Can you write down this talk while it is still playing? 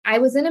I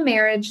was in a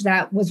marriage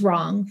that was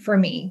wrong for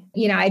me.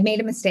 I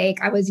made a mistake.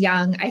 I was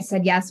young. I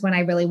said yes when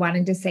I really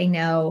wanted to say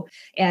no.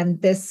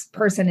 And this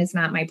person is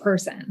not my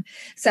person.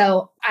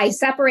 So I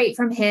separate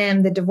from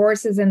him. The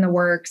divorce is in the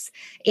works.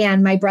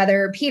 And my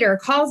brother, Peter,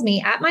 calls me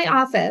at my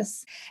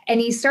office and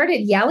he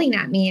started yelling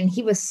at me. And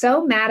he was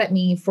so mad at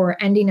me for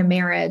ending a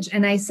marriage.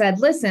 And I said,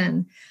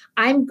 listen,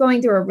 I'm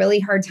going through a really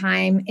hard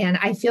time and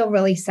I feel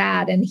really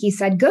sad. And he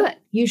said, good,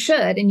 you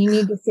should. And you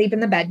need to sleep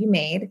in the bed you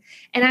made.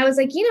 And I was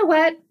like, you know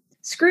what?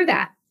 Screw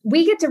that.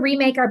 We get to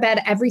remake our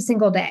bed every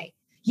single day.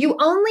 You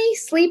only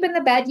sleep in the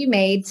bed you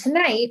made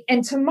tonight,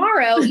 and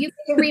tomorrow you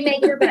get to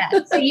remake your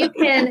bed. So you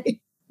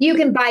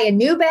can buy a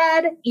new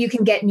bed, you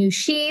can get new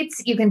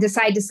sheets, you can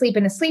decide to sleep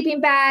in a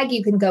sleeping bag,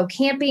 you can go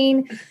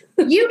camping.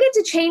 You get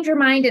to change your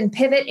mind and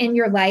pivot in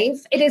your life.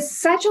 It is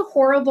such a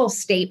horrible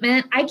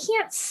statement. I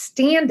can't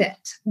stand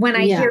it when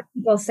I hear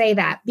people say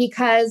that,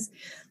 because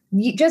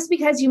just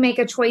because you make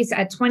a choice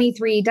at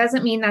 23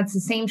 doesn't mean that's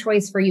the same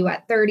choice for you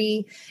at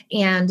 30.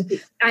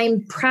 And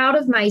I'm proud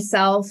of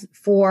myself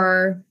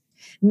for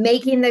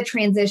making the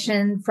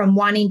transition from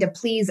wanting to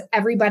please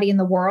everybody in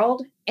the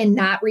world and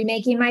not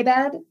remaking my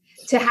bed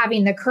to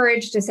having the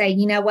courage to say,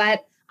 you know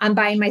what? I'm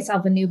buying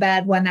myself a new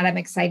bed, one that I'm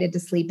excited to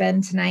sleep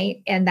in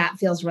tonight. And that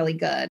feels really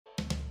good.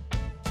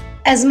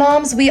 As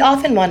moms, we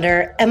often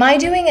wonder, am I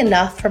doing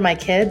enough for my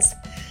kids?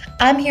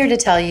 I'm here to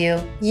tell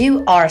you,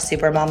 you are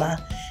super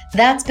mama.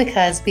 That's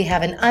because we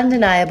have an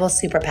undeniable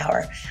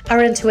superpower,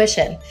 our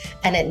intuition,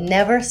 and it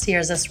never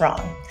steers us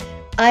wrong.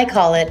 I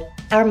call it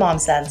our mom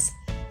sense.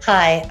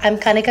 Hi, I'm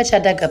Kanika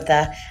Chadda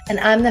Gupta, and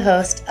I'm the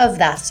host of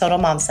That's Total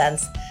Mom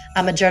Sense.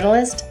 I'm a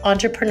journalist,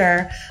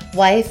 entrepreneur,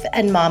 wife,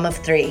 and mom of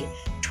 3,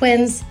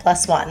 twins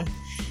plus 1.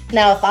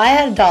 Now, if I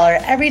had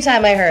 $1 every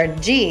time I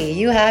heard, gee,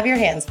 you have your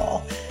hands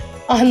full.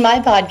 On my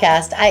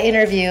podcast, I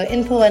interview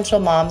influential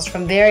moms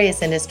from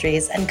various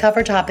industries and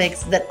cover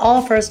topics that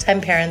all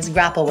first-time parents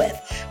grapple with,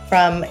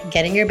 from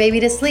getting your baby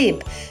to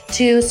sleep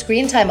to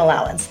screen time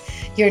allowance,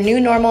 your new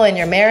normal in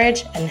your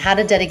marriage, and how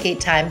to dedicate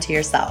time to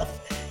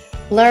yourself.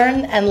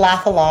 Learn and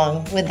laugh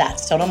along with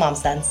That's Total Mom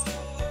Sense.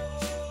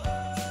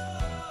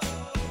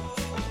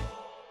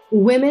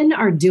 Women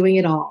are doing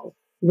it all.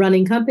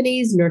 Running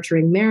companies,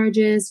 nurturing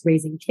marriages,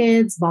 raising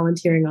kids,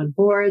 volunteering on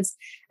boards,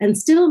 and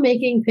still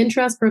making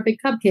Pinterest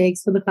perfect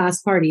cupcakes for the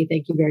class party.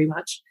 Thank you very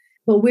much.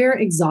 But we're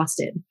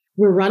exhausted.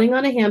 We're running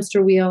on a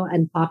hamster wheel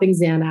and popping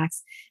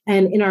Xanax.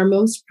 And in our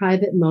most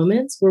private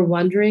moments, we're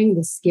wondering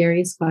the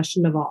scariest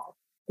question of all.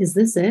 Is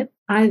this it?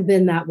 I've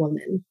been that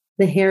woman,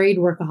 the harried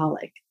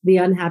workaholic, the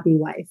unhappy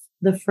wife,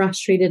 the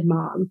frustrated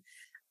mom.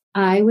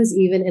 I was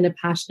even in a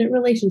passionate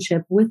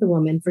relationship with a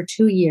woman for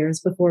 2 years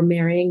before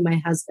marrying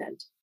my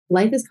husband.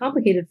 Life is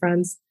complicated,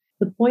 friends.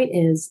 The point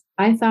is,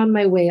 I found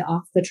my way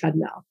off the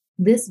treadmill.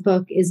 This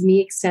book is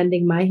me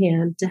extending my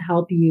hand to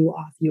help you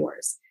off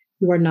yours.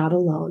 You are not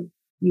alone.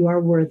 You are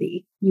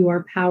worthy. You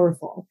are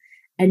powerful.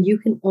 And you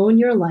can own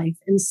your life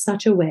in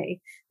such a way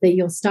that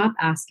you'll stop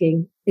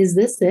asking, is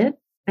this it?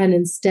 And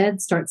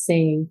instead start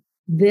saying,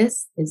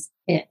 this is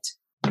it.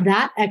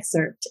 That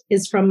excerpt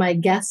is from my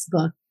guest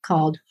book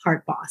called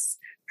Heart Boss.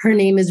 Her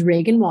name is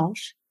REGAN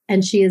WALSH,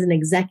 and she is an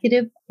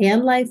executive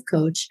and life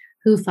coach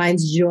who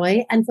finds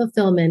joy and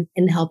fulfillment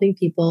in helping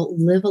people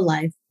live a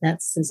life that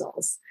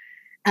sizzles.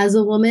 As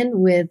a woman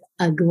with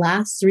a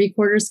glass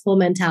 3/4 full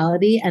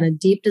mentality and a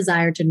deep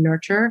desire to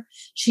nurture,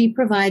 she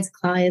provides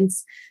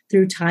clients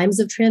through times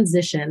of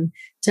transition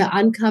to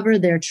uncover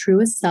their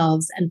truest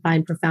selves and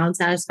find profound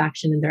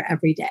satisfaction in their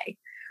everyday.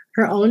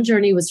 Her own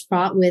journey was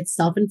fraught with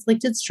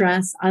self-inflicted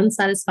stress,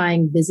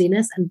 unsatisfying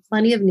busyness, and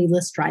plenty of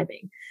needless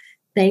striving.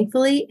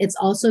 Thankfully, it's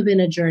also been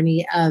a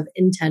journey of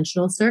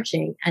intentional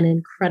searching and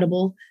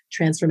incredible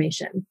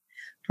transformation.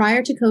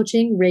 Prior to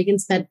coaching, REGAN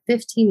spent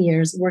 15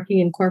 years working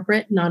in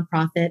corporate,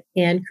 nonprofit,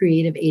 and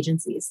creative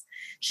agencies.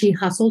 She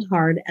hustled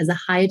hard as a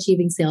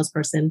high-achieving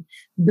salesperson,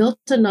 built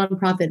a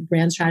nonprofit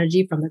brand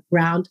strategy from the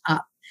ground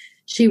up.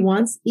 She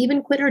once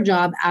even quit her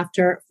job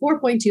after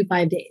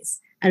 4.25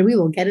 days, and we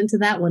will get into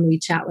that when we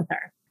chat with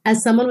her.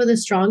 As someone with a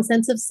strong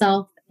sense of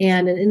self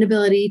and an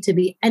inability to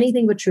be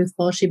anything but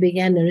truthful, she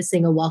began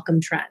noticing a welcome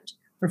trend.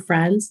 Her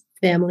friends,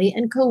 family,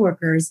 and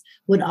coworkers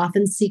would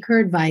often seek her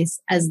advice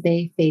as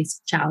they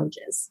faced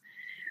challenges.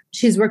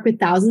 She's worked with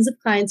thousands of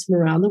clients from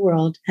around the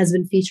world, has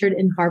been featured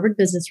in Harvard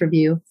Business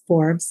Review,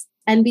 Forbes,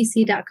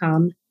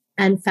 NBC.com,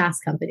 and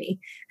Fast Company,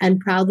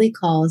 and proudly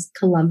calls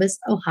Columbus,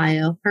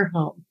 Ohio, her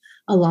home,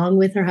 along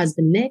with her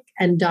husband, Nick,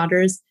 and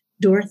daughters,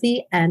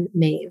 Dorothy and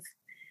Maeve.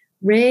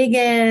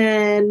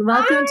 REGAN,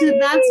 welcome to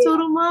That's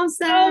Total Mom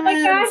Sense. Oh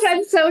my gosh,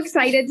 I'm so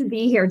excited to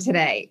be here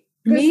today.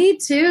 Me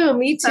too.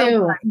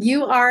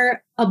 You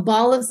are a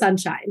ball of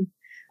sunshine.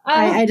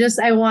 I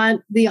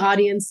want the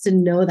audience to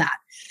know that.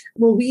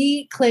 Well,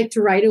 we clicked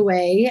right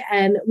away,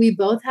 and we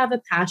both have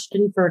a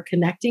passion for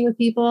connecting with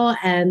people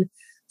and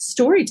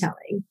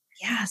storytelling.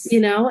 Yes.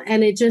 And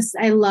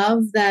I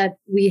love that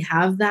we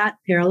have that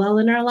parallel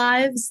in our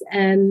lives.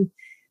 And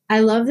I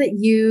love that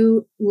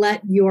you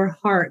let your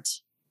heart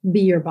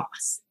be your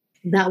boss.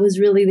 That was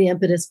really the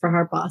impetus for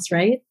Heart Boss,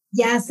 right?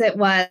 Yes, it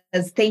was.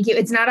 Thank you.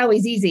 It's not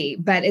always easy,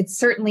 but it's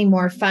certainly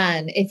more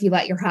fun if you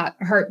let your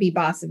heart be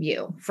boss of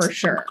you, for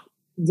sure.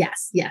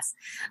 Yes, yes.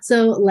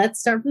 So let's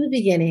start from the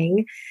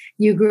beginning.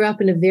 You grew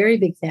up in a very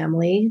big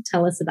family.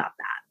 Tell us about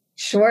that.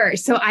 Sure.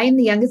 So I am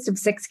the youngest of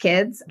six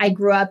kids. I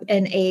grew up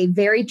in a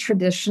very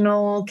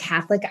traditional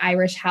Catholic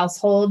Irish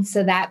household.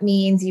 So that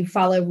means you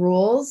follow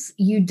rules.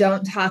 You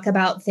don't talk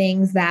about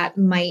things that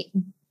might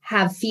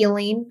have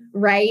feeling,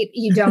 right?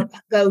 You don't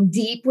go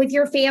deep with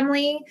your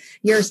family.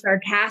 You're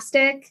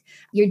sarcastic.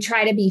 You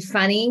try to be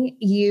funny.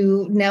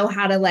 You know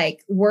how to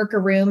like work a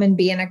room and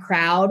be in a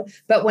crowd.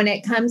 But when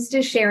it comes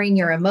to sharing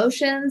your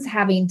emotions,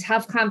 having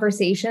tough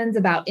conversations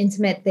about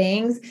intimate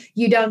things,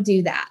 you don't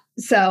do that.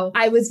 So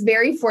I was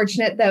very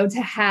fortunate, though,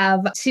 to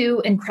have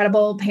two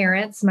incredible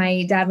parents.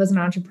 My dad was an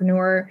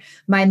entrepreneur.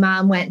 My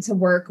mom went to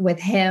work with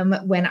him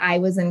when I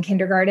was in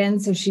kindergarten.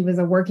 So she was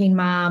a working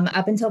mom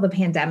up until the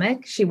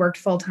pandemic. She worked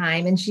full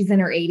time and she's in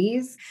her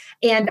 80s.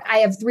 And I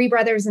have three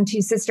brothers and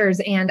two sisters.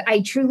 And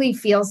I truly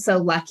feel so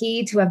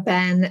lucky to have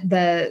been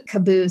the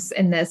caboose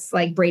in this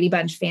like Brady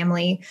Bunch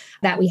family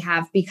that we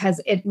have,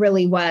 because it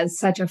really was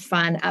such a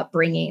fun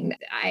upbringing.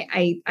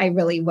 I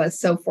really was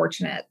so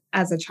fortunate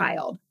as a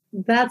child.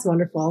 That's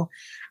wonderful.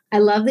 I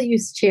love that you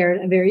shared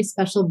a very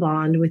special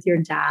bond with your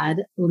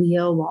dad,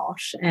 Leo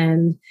Walsh,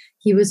 and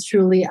he was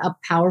truly a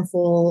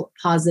powerful,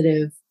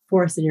 positive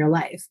force in your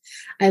life.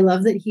 I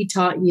love that he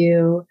taught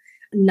you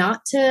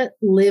not to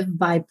live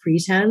by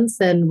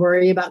pretense and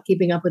worry about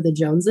keeping up with the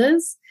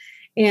Joneses.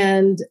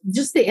 And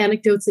just the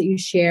anecdotes that you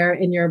share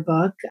in your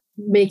book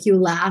make you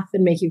laugh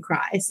and make you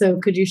cry. So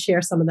could you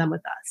share some of them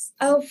with us?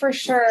 Oh, for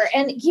sure.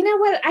 And you know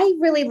what? I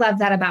really love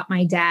that about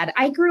my dad.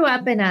 I grew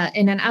up in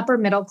an upper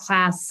middle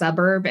class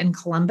suburb in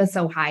Columbus,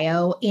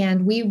 Ohio,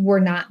 and we were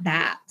not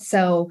that.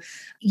 So,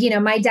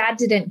 my dad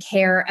didn't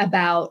care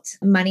about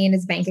money in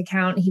his bank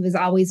account. He was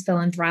always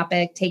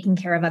philanthropic, taking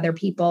care of other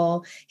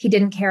people. He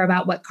didn't care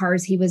about what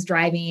cars he was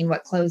driving,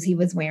 what clothes he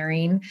was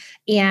wearing.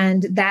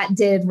 And that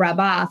did rub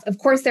off. Of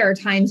course, there are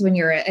times when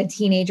you're a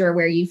teenager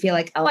where you feel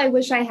like, oh, I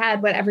wish I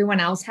had what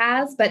everyone else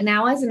has. But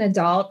now as an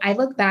adult, I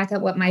look back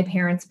at what my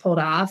parents pulled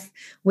off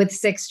with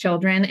six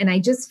children, and I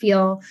just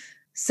feel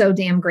so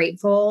damn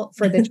grateful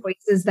for the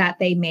choices that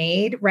they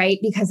made, right?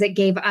 Because it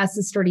gave us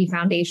a sturdy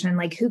foundation.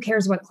 Like, who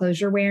cares what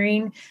clothes you're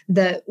wearing?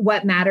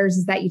 What matters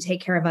is that you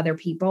take care of other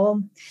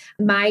people.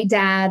 My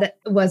dad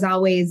was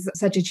always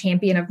such a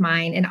champion of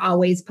mine and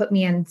always put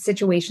me in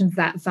situations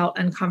that felt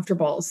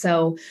uncomfortable.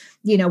 So,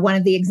 one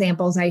of the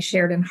examples I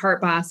shared in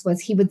Heart Boss was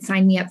he would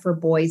sign me up for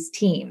boys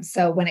teams.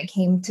 So when it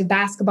came to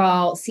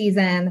basketball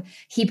season,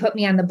 he put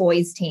me on the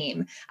boys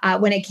team.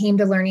 When it came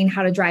to learning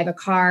how to drive a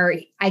car,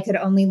 I could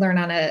only learn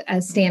on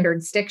a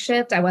standard stick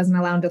shift. I wasn't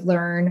allowed to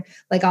learn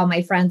like all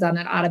my friends on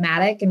an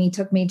automatic. And he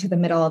took me to the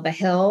middle of a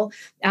hill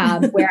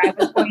where I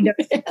was going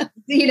to,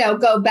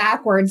 go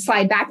backwards,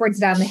 slide backwards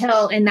down the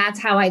hill. And that's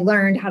how I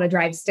learned how to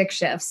drive stick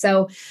shift.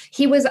 So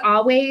he was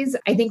always,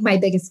 I think, my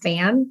biggest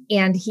fan.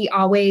 And he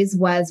always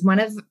was one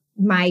of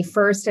my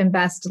first and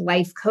best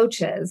life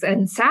coaches.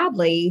 And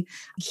sadly,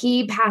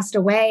 he passed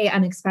away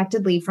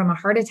unexpectedly from a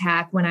heart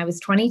attack when I was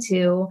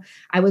 22.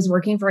 I was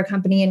working for a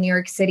company in New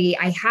York City.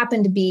 I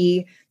happened to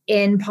be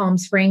in Palm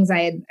Springs.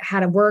 I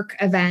had a work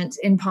event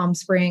in Palm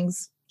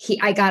Springs.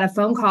 I got a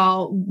phone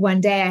call one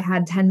day. I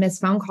had 10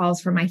 missed phone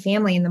calls from my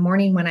family in the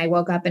morning when I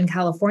woke up in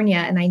California,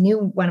 and I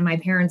knew one of my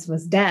parents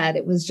was dead.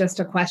 It was just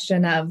a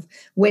question of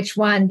which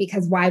one,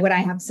 because why would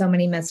I have so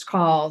many missed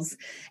calls?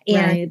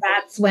 And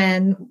That's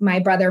when my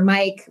brother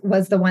Mike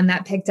was the one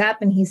that picked up,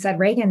 and he said,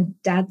 "Regan,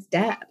 Dad's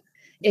dead."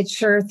 It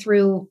sure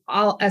threw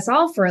us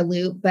all for a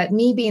loop. But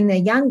me being the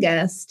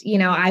youngest,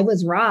 I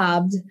was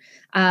robbed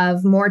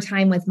of more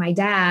time with my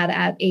dad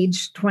at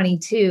age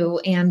 22.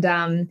 And,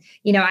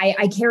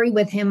 I carry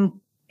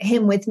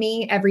him with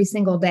me every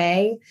single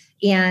day.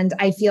 And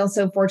I feel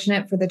so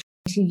fortunate for the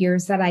 2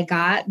 years that I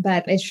got,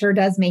 but it sure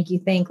does make you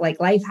think like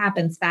life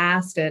happens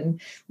fast, and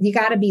you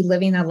got to be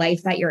living a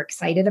life that you're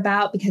excited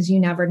about, because you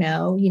never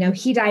know.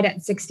 He died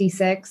at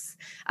 66.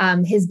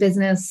 His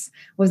business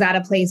was at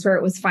a place where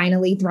it was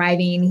finally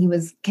thriving. He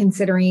was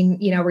considering,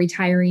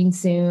 retiring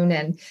soon,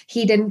 and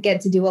he didn't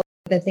get to do a lot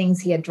of the things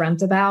he had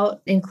dreamt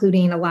about,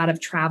 including a lot of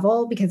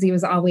travel, because he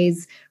was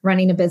always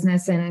running a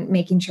business and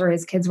making sure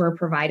his kids were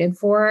provided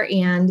for.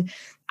 And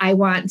I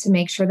want to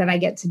make sure that I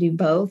get to do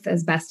both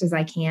as best as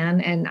I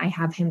can. And I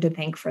have him to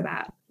thank for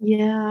that.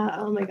 Yeah.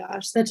 Oh my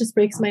gosh. That just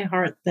breaks my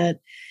heart that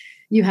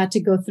you had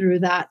to go through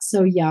that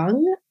so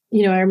young.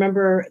 I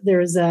remember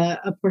there's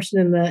a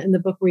portion in the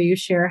book where you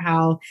share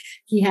how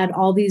he had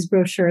all these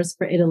brochures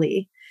for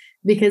Italy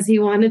because he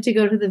wanted to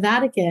go to the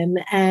Vatican,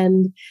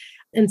 and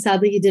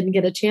sadly he didn't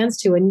get a chance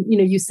to. And,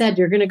 you said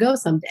you're going to go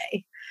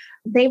someday.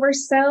 They were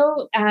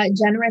so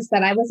generous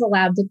that I was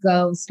allowed to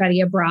go study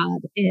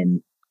abroad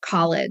in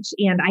college.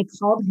 And I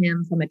called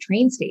him from a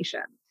train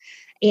station.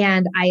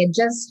 And I had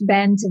just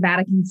been to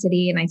Vatican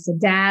City, and I said,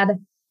 "Dad,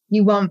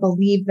 you won't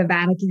believe the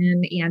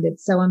Vatican, and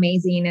it's so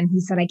amazing." And he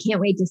said, "I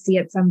can't wait to see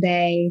it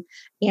someday."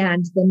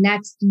 And the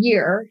next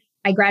year,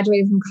 I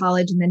graduated from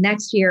college, and the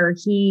next year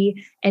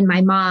he and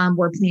my mom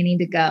were planning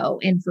to go.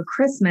 And for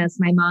Christmas,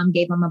 my mom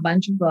gave him a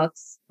bunch of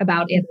books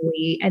about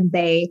Italy, and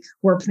they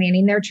were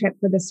planning their trip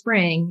for the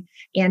spring.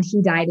 And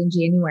he died in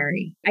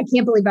January. I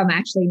can't believe I'm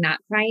actually not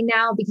crying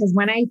now, because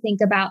when I think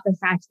about the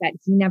fact that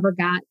he never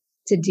got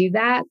to do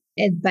that,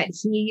 but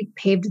he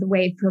paved the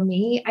way for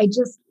me, I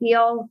just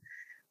feel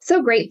so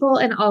grateful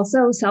and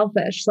also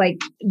selfish, like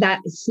that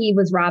he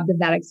was robbed of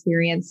that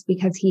experience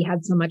because he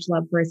had so much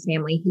love for his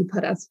family. He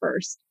put us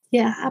first.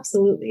 Yeah,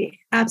 absolutely.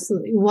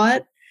 Absolutely.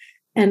 What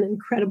an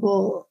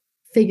incredible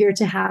figure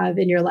to have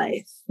in your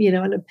life,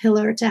 and a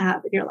pillar to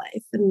have in your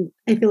life. And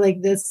I feel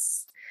like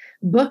this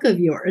book of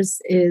yours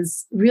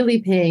is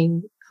really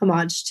paying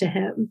homage to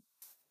him.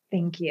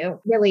 Thank you.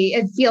 Really,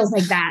 it feels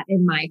like that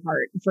in my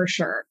heart, for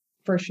sure.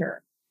 For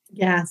sure.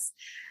 Yes.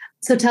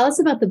 So tell us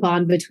about the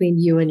bond between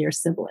you and your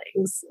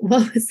siblings.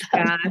 What was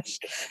that? Gosh.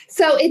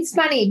 So it's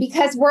funny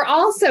because we're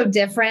all so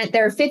different.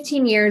 There are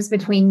 15 years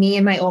between me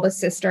and my oldest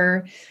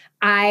sister.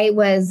 I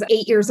was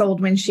 8 years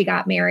old when she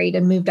got married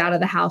and moved out of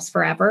the house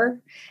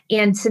forever.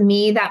 And to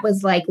me, that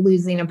was like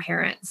losing a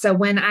parent. So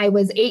when I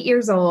was 8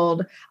 years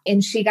old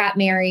and she got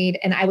married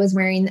and I was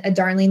wearing a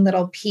darling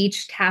little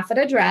peach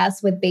taffeta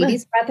dress with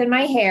baby's breath in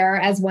my hair,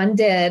 as one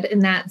did in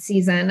that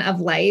season of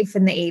life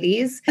in the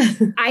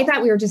 80s, I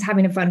thought we were just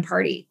having a fun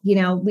party.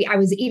 I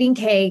was eating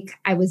cake,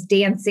 I was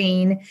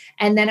dancing.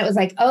 And then it was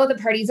like, oh,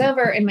 the party's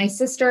over. And my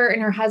sister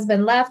and her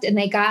husband left and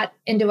they got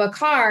into a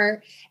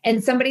car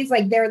and somebody's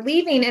like, they're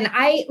leaving. And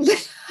I'm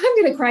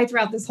going to cry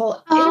throughout this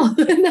whole. Oh,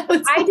 no,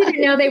 I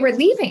didn't know they were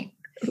leaving.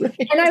 Right.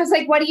 And I was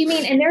like, what do you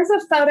mean? And there's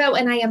a photo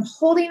and I am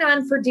holding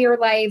on for dear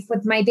life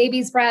with my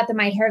baby's breath and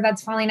my hair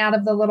that's falling out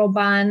of the little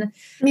bun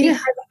because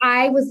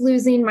I was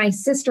losing my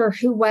sister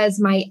who was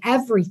my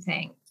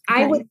everything.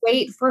 Right. I would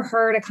wait for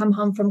her to come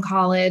home from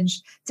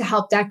college to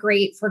help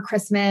decorate for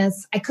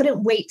Christmas. I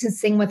couldn't wait to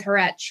sing with her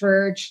at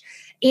church.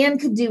 Anne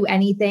could do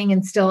anything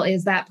and still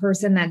is that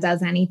person that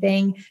does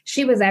anything.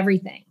 She was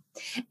everything.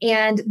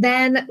 And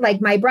then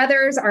like my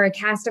brothers are a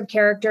cast of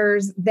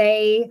characters.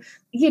 They're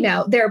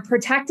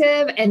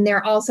protective and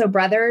they're also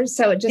brothers.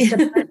 So it just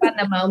depends on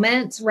the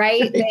moment,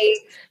 right?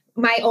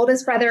 My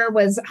oldest brother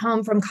was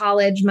home from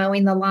college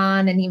mowing the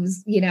lawn and he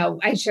was,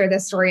 I share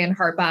this story in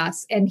Heart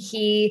Boss, and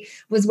he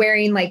was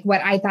wearing like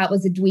what I thought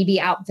was a dweeby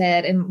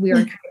outfit and we were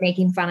kind of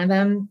making fun of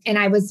him. And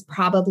I was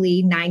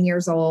probably 9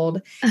 years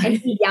old and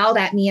he yelled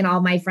at me and all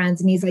my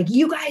friends and he's like,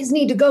 you guys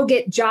need to go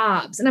get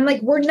jobs. And I'm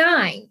like, we're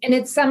 9 and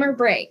it's summer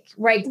break,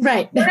 right?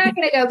 Right. We're not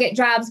going to go get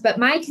jobs. But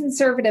my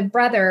conservative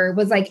brother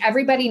was like,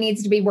 everybody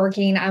needs to be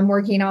working. I'm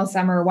working all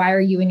summer. Why are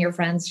you and your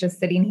friends just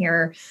sitting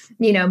here,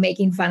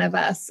 making fun of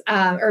us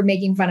or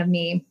making fun of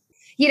me?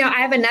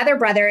 I have another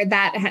brother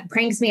that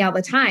pranks me all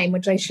the time,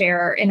 which I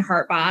share in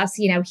Heart Boss.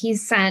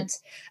 He's sent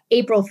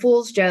April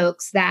Fool's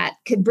jokes that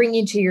could bring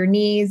you to your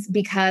knees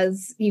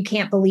because you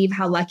can't believe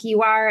how lucky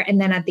you are.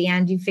 And then at the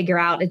end, you figure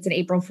out it's an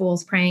April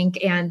Fool's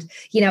prank. And,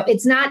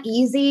 it's not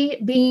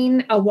easy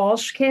being a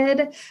Walsh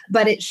kid,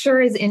 but it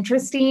sure is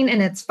interesting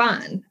and it's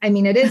fun. I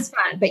mean, it is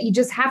fun, but you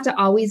just have to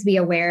always be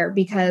aware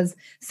because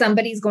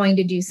somebody's going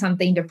to do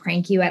something to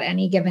prank you at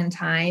any given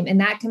time.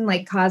 And that can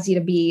cause you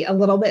to be a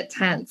little bit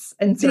tense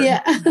and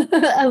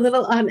a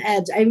little on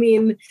edge. I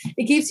mean,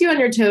 it keeps you on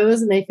your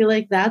toes. And I feel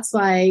like that's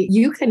why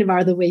you kind of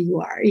are the way you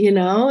are,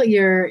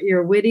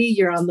 you're witty,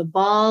 you're on the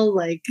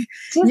ball,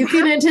 you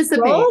can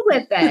anticipate. Roll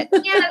with it.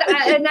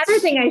 And another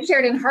thing I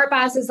shared in Heart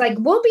Boss is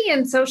we'll be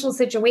in social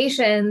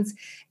situations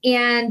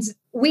and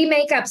we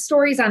make up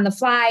stories on the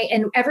fly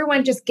and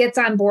everyone just gets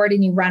on board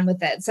and you run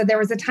with it. So there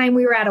was a time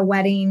we were at a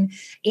wedding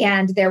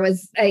and there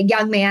was a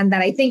young man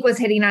that I think was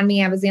hitting on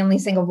me. I was the only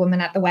single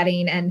woman at the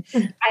wedding. And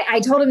I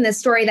told him this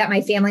story that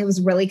my family was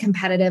really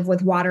competitive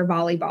with water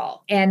volleyball.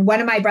 And one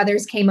of my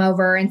brothers came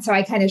over. And so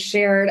I kind of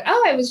shared,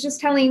 I was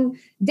just telling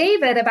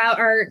David about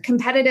our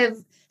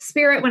competitive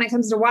spirit when it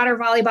comes to water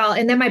volleyball.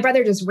 And then my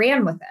brother just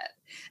ran with it.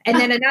 And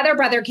then another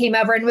brother came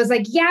over and was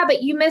like, yeah,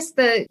 but you missed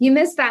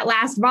that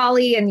last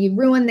volley and you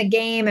ruined the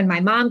game. And my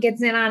mom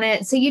gets in on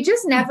it. So you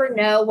just never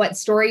know what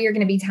story you're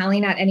going to be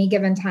telling at any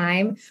given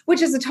time,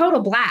 which is a total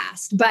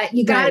blast, but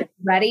you got to be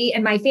ready.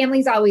 And my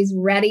family's always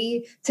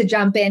ready to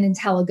jump in and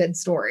tell a good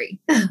story.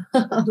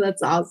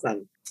 That's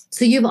awesome.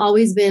 So you've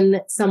always been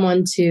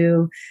someone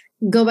to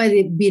go by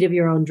the beat of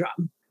your own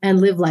drum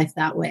and live life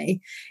that way.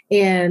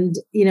 And,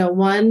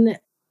 one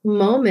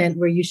moment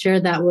where you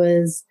shared that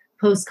was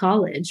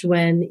post-college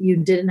when you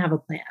didn't have a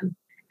plan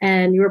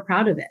and you were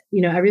proud of it.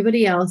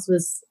 Everybody else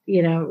was,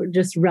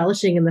 just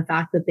relishing in the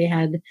fact that they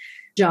had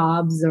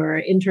jobs or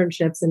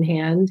internships in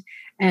hand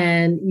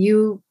and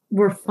you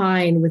were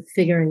fine with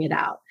figuring it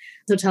out.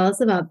 So tell us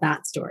about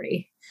that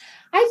story.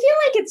 I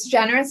feel like it's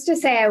generous to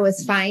say I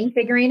was fine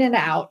figuring it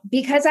out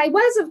because I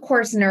was, of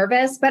course,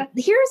 nervous. But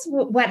here's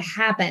what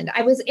happened.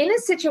 I was in a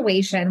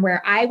situation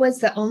where I was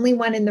the only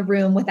one in the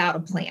room without a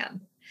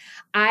plan.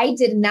 I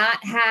did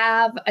not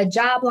have a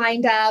job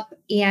lined up,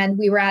 and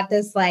we were at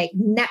this like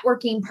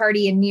networking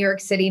party in New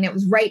York City, and it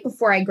was right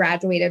before I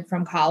graduated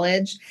from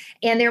college.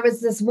 And there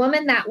was this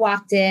woman that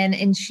walked in,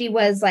 and she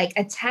was like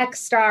a tech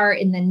star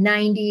in the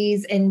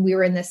 90s, and we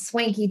were in this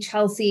swanky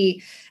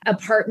Chelsea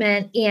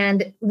apartment,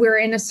 and we're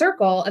in a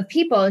circle of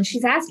people, and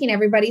she's asking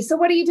everybody, so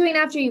what are you doing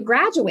after you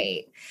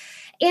graduate?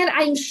 And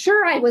I'm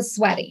sure I was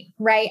sweating,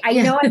 right? I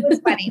know I was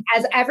sweating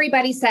as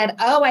everybody said,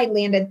 oh, I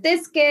landed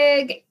this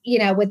gig,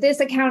 with this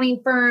accounting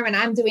firm, and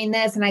I'm doing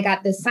this, and I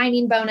got this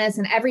signing bonus,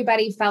 and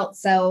everybody felt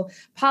so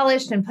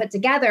polished and put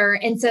together.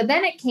 And so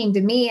then it came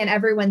to me, and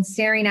everyone's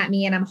staring at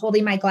me, and I'm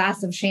holding my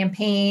glass of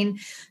champagne.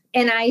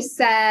 And I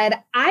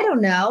said, I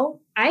don't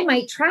know, I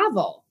might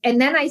travel. And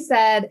then I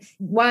said,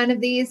 one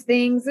of these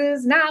things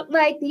is not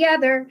like the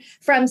other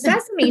from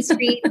Sesame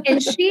Street.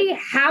 And she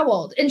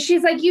howled, and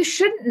she's like, you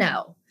shouldn't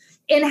know.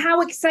 And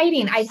how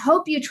exciting. I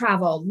hope you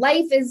travel.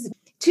 Life is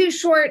too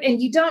short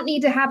and you don't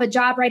need to have a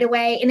job right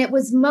away. And it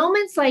was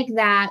moments like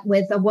that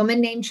with a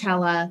woman named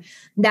Chella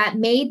that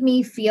made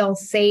me feel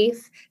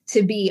safe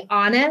to be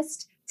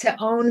honest, to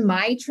own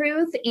my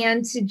truth,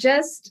 and to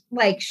just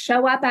like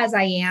show up as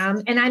I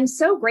am. And I'm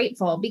so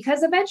grateful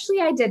because eventually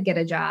I did get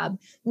a job.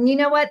 And you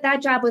know what?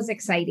 That job was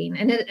exciting.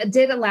 And it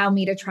did allow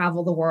me to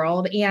travel the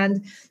world.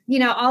 And,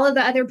 all of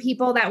the other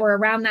people that were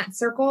around that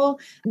circle,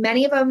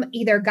 many of them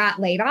either got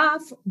laid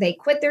off, they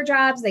quit their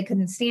jobs, they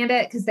couldn't stand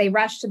it because they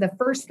rushed to the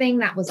first thing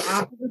that was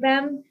offered to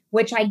them,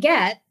 which I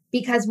get.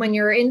 Because when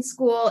you're in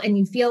school and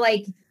you feel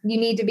like you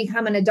need to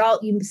become an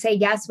adult, you say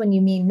yes when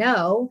you mean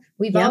no.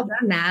 We've all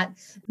done that.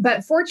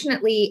 But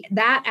fortunately,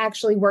 that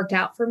actually worked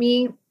out for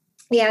me.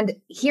 And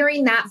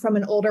hearing that from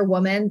an older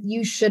woman,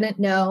 you shouldn't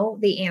know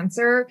the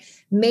answer,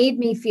 made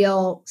me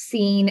feel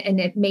seen, and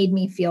it made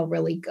me feel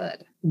really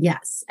good.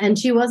 Yes. And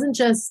she wasn't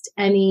just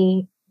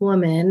any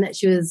woman.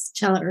 She was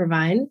Chella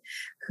Irvine,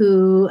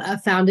 who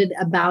founded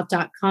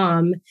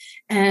about.com.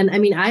 And I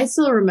mean, I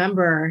still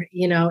remember,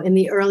 in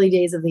the early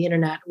days of the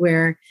internet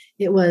where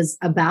it was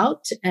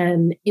about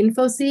and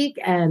InfoSeek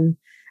and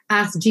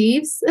Ask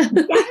Jeeves.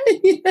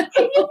 Yes.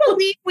 Can you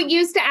believe we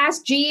used to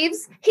ask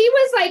Jeeves? He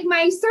was like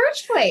my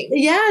search place.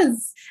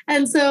 Yes.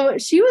 And so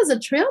she was a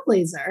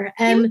trailblazer.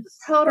 And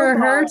for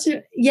her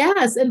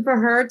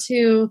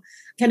to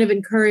kind of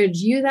encourage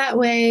you that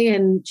way.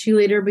 And she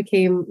later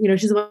became,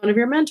 she's one of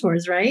your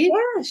mentors, right?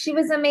 Yeah, she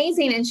was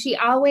amazing. And she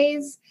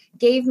always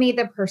gave me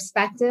the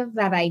perspective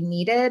that I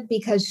needed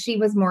because she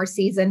was more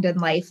seasoned in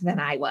life than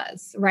I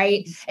was,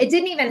 right? It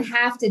didn't even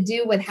have to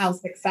do with how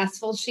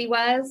successful she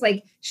was.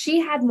 Like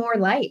she had more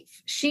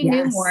life. She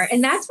knew more.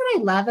 And that's what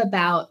I love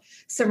about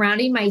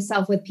surrounding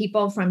myself with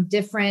people from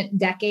different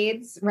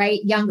decades, right?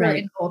 Younger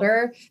and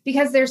older,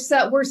 because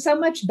we're so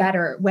much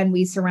better when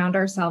we surround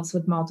ourselves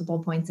with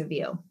multiple points of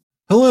view.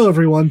 Hello,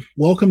 everyone.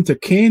 Welcome to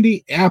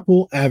Candy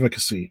Apple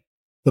Advocacy,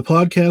 the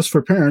podcast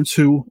for parents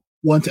who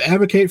want to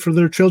advocate for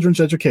their children's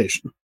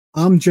education.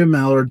 I'm Jim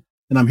Mallard,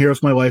 and I'm here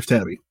with my wife,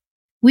 Tabby.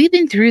 We've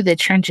been through the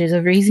trenches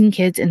of raising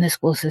kids in the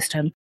school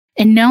system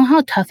and know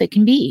how tough it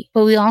can be,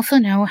 but we also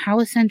know how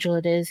essential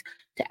it is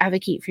to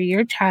advocate for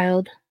your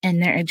child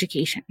and their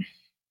education.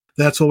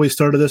 That's why we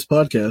started this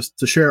podcast,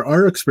 to share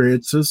our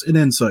experiences and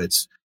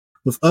insights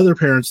with other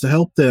parents to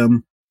help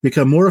them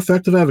become more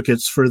effective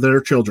advocates for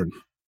their children.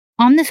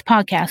 On this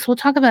podcast, we'll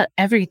talk about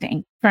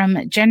everything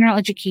from general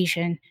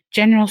education,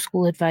 general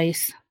school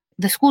advice,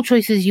 the school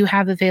choices you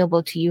have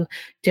available to you,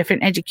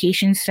 different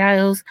education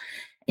styles,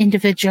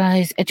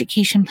 individualized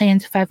education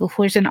plans,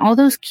 504s, and all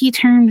those key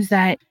terms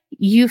that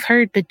you've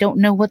heard but don't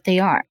know what they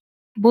are.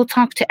 We'll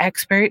talk to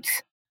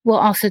experts. We'll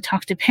also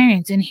talk to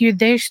parents and hear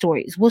their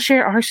stories. We'll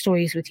share our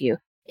stories with you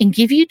and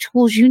give you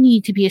tools you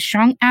need to be a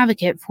strong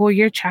advocate for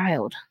your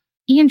child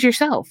and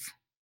yourself.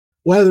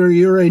 Whether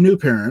you're a new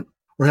parent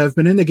or have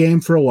been in the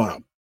game for a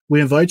while, we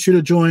invite you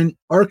to join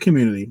our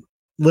community.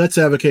 Let's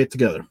advocate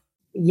together.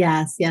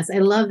 Yes. I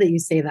love that you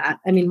say that.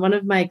 I mean, one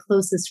of my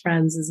closest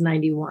friends is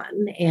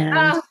 91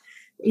 and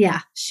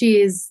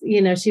she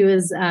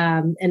was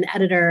an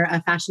editor,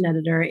 a fashion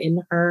editor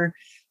in her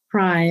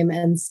prime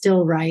and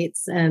still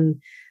writes.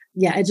 And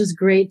it's just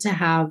great to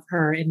have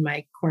her in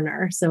my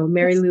corner. So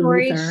Mary Lou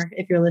Luther,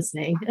 if you're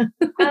listening.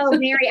 Oh,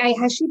 Mary,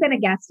 has she been a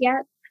guest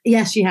yet?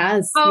 Yes, she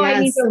has. Oh, yes. I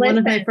need to listen. One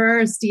of my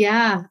first.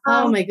 Yeah.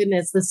 Oh my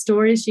goodness. The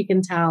stories she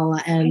can tell.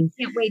 And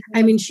I can't wait.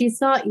 I mean, she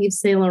saw Yves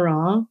Saint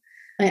Laurent.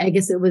 I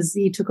guess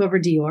he took over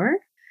Dior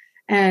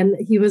and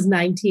he was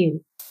 19.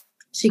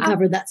 She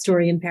covered that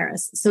story in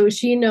Paris. So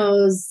she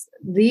knows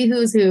the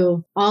who's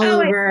who all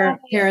over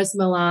Paris,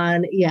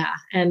 Milan. Yeah.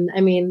 And I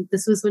mean,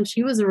 this was when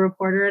she was a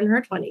reporter in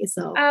her 20s.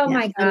 So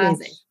my gosh.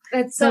 Amazing.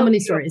 That's so many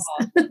beautiful.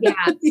 Stories. Yeah.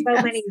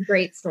 So many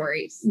great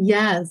stories.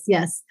 Yes.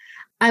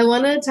 I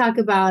want to talk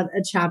about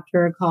a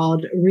chapter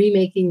called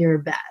Remaking Your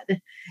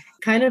Bed,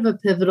 kind of a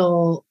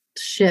pivotal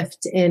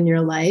shift in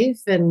your life.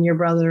 And your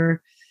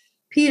brother,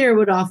 Peter,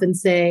 would often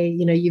say,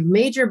 you've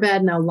made your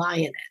bed, now lie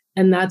in it.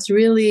 And that's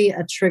really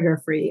a trigger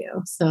for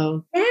you.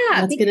 So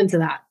let's get into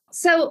that.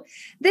 So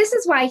this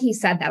is why he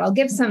said that. I'll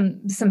give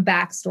some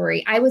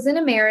backstory. I was in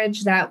a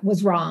marriage that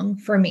was wrong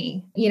for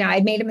me. I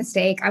made a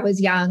mistake. I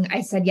was young.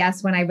 I said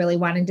yes when I really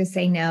wanted to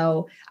say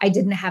no. I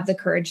didn't have the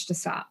courage to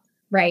stop.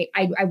 Right.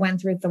 I went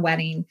through the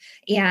wedding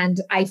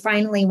and I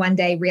finally one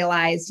day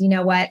realized, you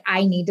know what?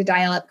 I need to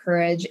dial up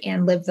courage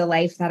and live the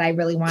life that I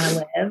really want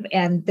to live.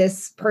 And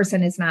this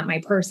person is not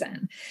my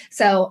person.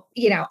 So,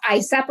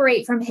 I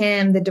separate from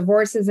him. The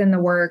divorce is in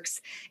the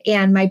works.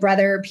 And my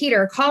brother,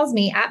 Peter, calls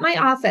me at my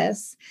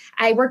office.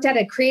 I worked at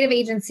a creative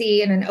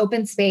agency in an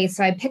open space.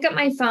 So I pick up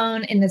my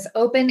phone in this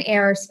open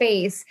air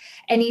space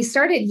and he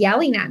started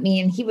yelling at me.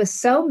 And he was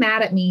so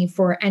mad at me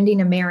for ending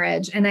a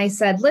marriage. And I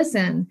said,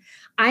 listen,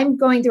 I'm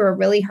going through a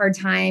really hard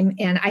time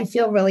and I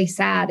feel really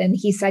sad. And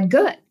he said,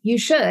 good, you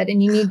should.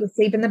 And you need to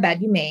sleep in the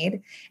bed you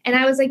made. And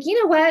I was like,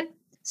 you know what?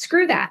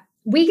 Screw that.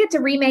 We get to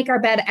remake our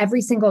bed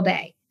every single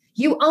day.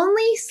 You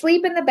only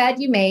sleep in the bed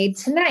you made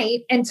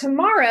tonight. And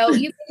tomorrow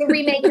you get to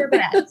remake your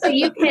bed. So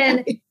you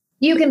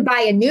can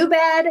buy a new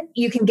bed.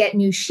 You can get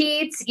new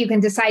sheets. You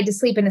can decide to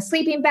sleep in a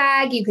sleeping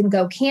bag. You can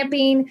go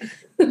camping.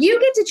 You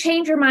get to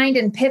change your mind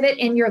and pivot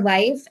in your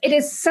life. It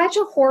is such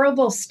a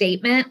horrible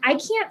statement. I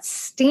can't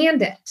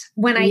stand it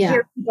when I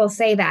hear people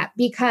say that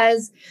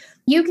because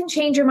you can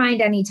change your mind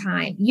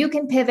anytime. You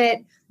can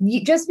pivot.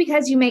 Just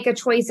because you make a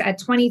choice at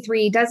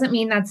 23 doesn't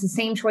mean that's the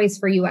same choice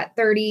for you at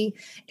 30.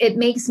 It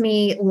makes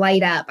me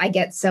light up. I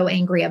get so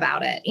angry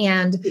about it.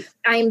 And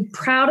I'm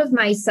proud of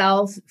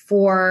myself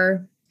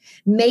for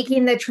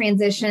making the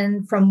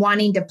transition from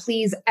wanting to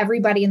please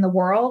everybody in the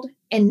world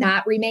and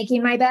not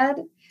remaking my bed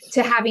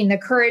to having the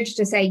courage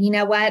to say, you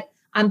know what,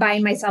 I'm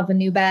buying myself a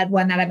new bed,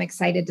 one that I'm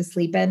excited to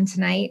sleep in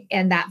tonight.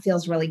 And that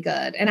feels really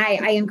good. And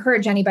I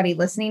encourage anybody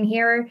listening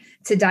here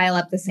to dial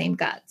up the same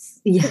guts.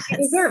 Yes. You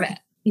deserve it.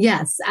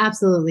 Yes,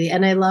 absolutely.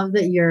 And I love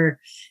that you're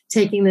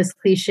taking this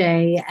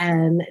cliche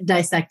and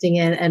dissecting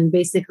it and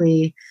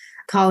basically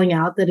calling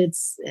out that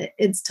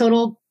it's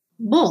total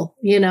bull,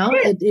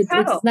 it's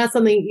not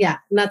something,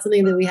 not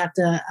something that we have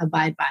to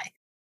abide by.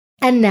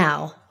 And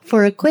now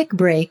for a quick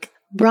break,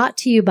 brought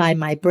to you by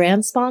my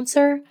brand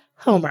sponsor,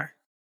 Homer.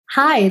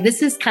 Hi,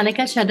 this is Kanika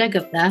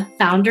Chadda-Gupta,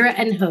 founder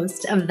and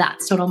host of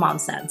That's Total Mom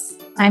Sense.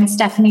 I'm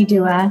Stephanie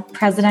Dua,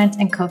 president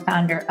and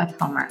co-founder of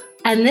Homer.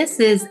 And this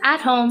is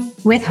At Home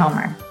with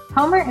Homer.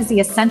 Homer is the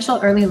essential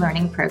early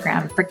learning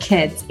program for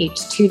kids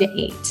aged 2 to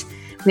 8.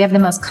 We have the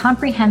most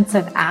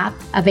comprehensive app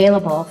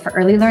available for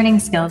early learning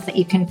skills that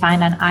you can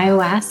find on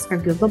iOS or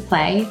Google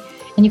Play.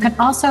 And you can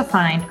also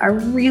find our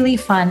really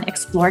fun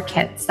Explore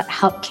kits that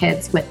help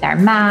kids with their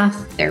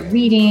math, their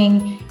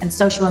reading, and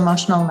social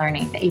emotional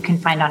learning that you can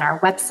find on our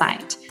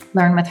website,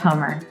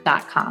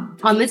 learnwithhomer.com.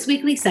 On this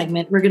weekly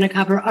segment, we're going to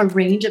cover a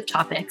range of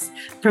topics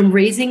from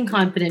raising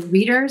confident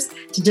readers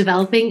to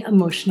developing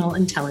emotional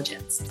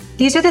intelligence.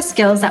 These are the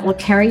skills that will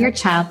carry your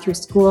child through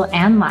school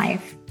and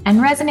life and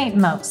resonate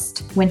most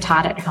when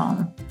taught at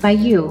home by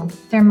you,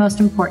 their most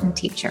important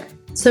teacher.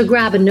 So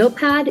grab a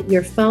notepad,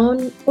 your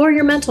phone, or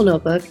your mental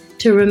notebook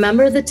to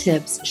remember the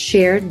tips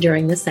shared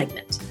during the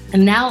segment.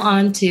 And now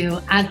on to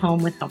At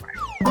Home with Homer.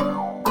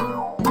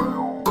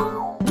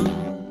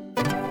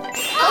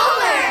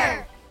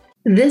 Homer!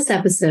 This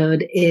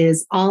episode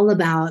is all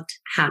about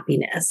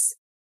happiness.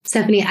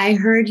 Stephanie, I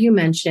heard you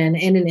mention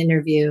in an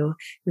interview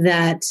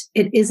that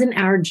it isn't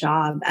our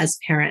job as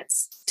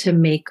parents to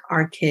make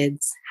our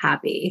kids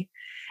happy.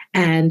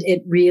 And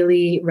it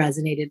really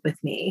resonated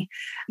with me.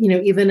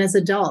 Even as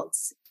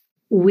adults,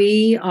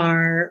 we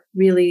are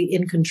really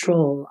in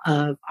control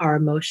of our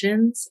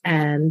emotions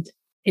and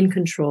in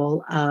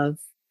control of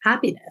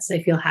happiness.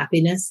 I feel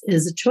happiness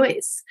is a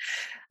choice.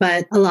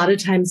 But a lot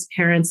of times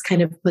parents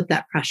kind of put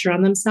that pressure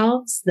on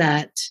themselves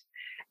that,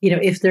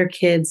 if their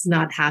kid's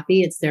not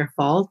happy, it's their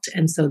fault.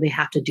 And so they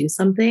have to do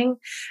something.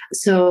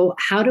 So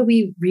how do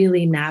we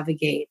really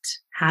navigate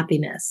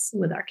happiness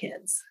with our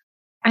kids?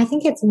 I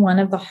think it's one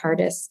of the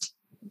hardest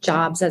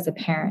jobs as a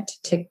parent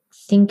to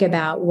think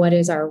about what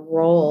is our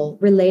role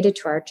related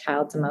to our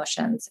child's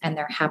emotions and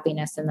their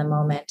happiness in the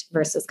moment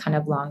versus kind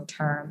of long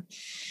term.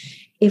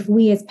 If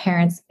we as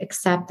parents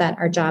accept that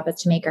our job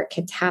is to make our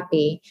kids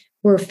happy,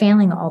 we're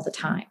failing all the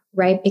time,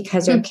 right?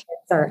 Because our kids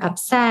are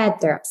upset,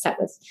 they're upset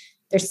with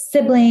their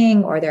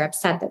sibling, or they're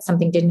upset that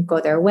something didn't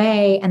go their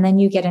way. And then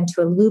you get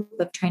into a loop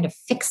of trying to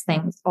fix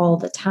things all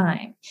the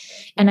time.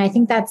 And I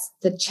think that's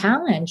the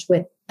challenge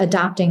with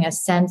adopting a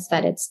sense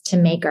that it's to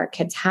make our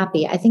kids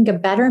happy. I think a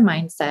better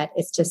mindset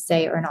is to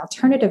say, or an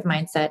alternative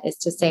mindset is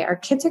to say, our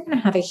kids are going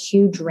to have a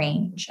huge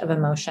range of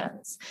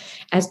emotions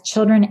as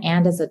children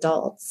and as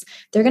adults.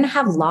 They're going to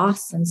have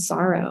loss and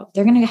sorrow.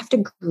 They're going to have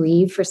to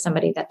grieve for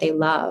somebody that they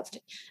loved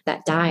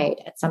that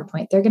died at some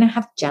point. They're going to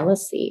have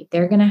jealousy.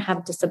 They're going to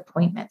have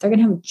disappointment. They're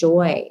going to have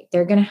joy.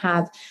 They're going to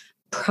have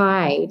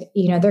pride.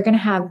 They're going to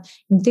have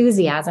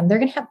enthusiasm. They're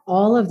going to have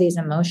all of these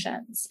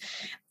emotions.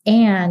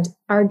 And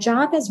our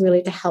job is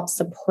really to help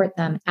support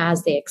them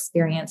as they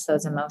experience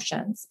those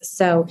emotions.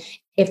 So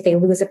if they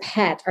lose a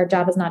pet, our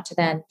job is not to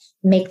then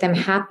make them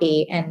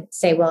happy and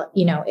say, well,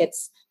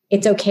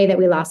 it's okay that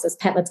we lost this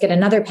pet. Let's get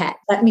another pet.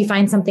 Let me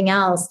find something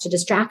else to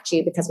distract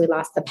you because we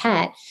lost the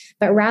pet.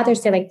 But rather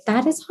say like,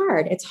 that is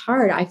hard. It's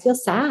hard. I feel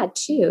sad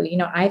too.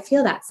 I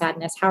feel that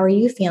sadness. How are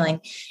you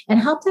feeling? And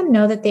help them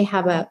know that they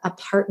have a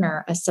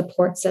partner, a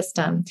support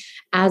system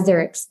as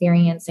they're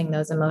experiencing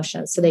those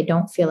emotions so they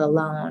don't feel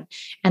alone.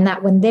 And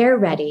that when they're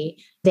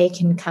ready, they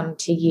can come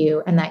to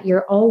you and that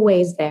you're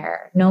always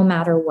there, no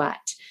matter what,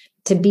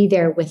 to be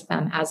there with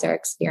them as they're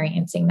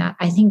experiencing that.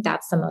 I think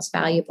that's the most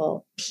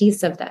valuable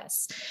piece of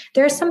this.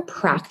 There are some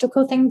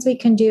practical things we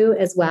can do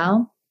as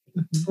well.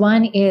 Mm-hmm.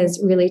 One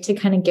is really to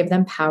kind of give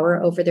them power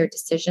over their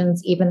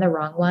decisions, even the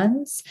wrong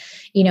ones.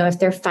 If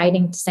they're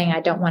fighting saying, I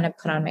don't want to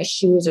put on my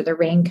shoes or the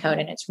raincoat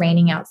and it's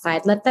raining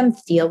outside, let them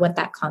feel what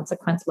that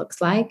consequence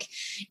looks like.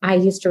 I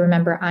used to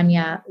remember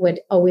Anya would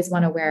always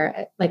want to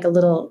wear like a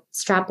little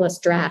strapless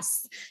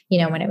dress,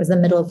 when it was the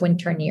middle of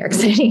winter in New York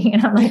City.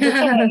 And I'm like,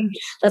 okay,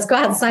 let's go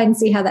outside and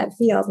see how that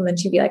feels. And then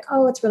she'd be like,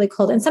 oh, it's really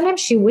cold. And sometimes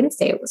she wouldn't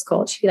say it was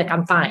cold. She'd be like,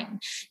 I'm fine.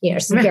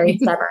 She's very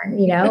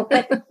stubborn,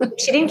 but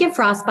she didn't get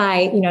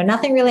frostbite,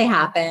 nothing really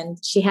happened.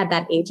 She had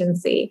that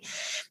agency.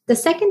 The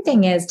second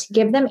thing is to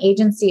give them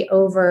agency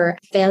over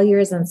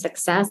failures and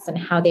success and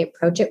how they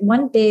approach it.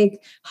 One big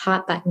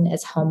hot button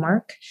is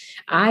homework.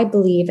 I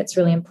believe it's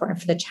really important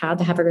for the child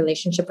to have a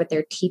relationship with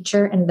their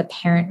teacher and the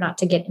parent not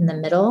to get in the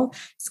middle.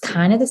 It's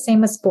kind of the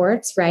same with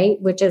sports, right?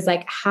 Which is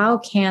like, how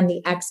can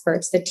the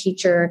experts, the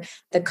teacher,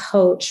 the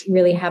coach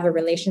really have a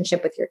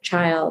relationship with your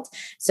child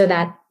so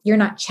that you're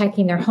not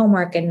checking their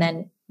homework and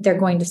then they're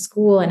going to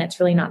school and it's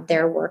really not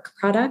their work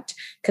product,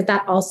 because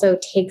that also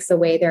takes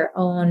away their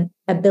own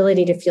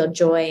ability to feel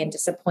joy and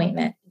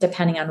disappointment,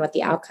 depending on what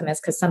the outcome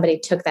is, because somebody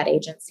took that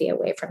agency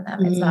away from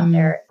them. It's not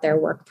their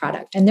work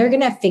product and they're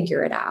going to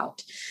figure it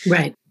out.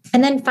 Right.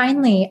 And then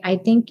finally, I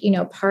think,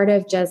 part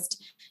of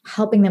just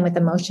helping them with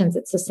emotions.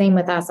 It's the same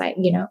with us. I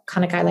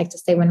like to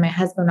say when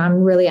I'm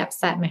really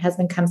upset, my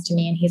husband comes to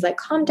me and he's like,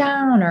 calm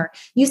down, or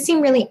you seem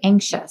really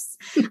anxious.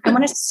 I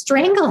want to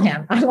strangle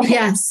him. I'm like,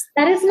 yes,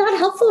 that is not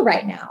helpful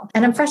right now.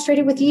 And I'm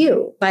frustrated with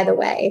you, by the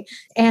way.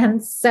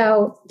 And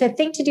so the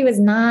thing to do is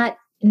not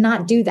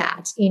do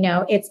that.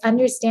 It's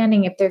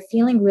understanding if they're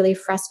feeling really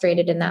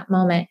frustrated in that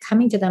moment,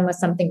 coming to them with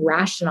something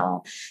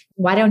rational.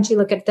 Why don't you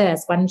look at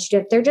this? Why don't you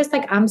do it? They're just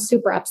like, I'm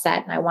super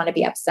upset and I want to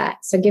be upset.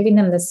 So giving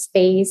them the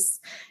space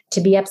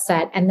to be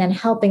upset and then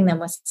helping them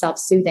with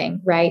self-soothing,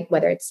 right?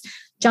 Whether it's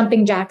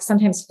jumping jacks,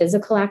 sometimes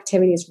physical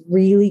activity is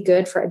really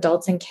good for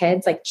adults and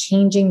kids, like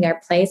changing their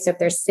place. So if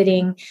they're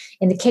sitting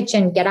in the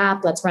kitchen, get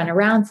up, let's run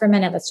around for a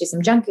minute. Let's do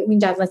some jumping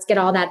jacks. Let's get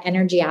all that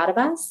energy out of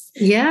us.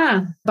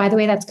 Yeah. By the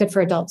way, that's good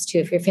for adults too.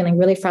 If you're feeling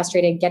really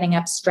frustrated, getting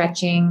up,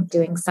 stretching,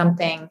 doing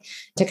something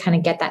to kind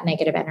of get that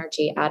negative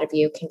energy out of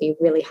you can be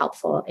really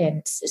helpful in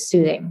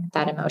soothing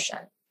that emotion.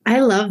 I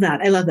love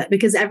that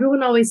because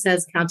everyone always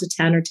says count to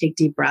 10 or take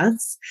deep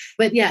breaths.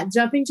 But yeah,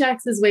 jumping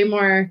jacks is way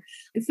more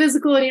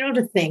physical and you don't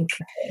have to think.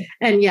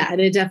 And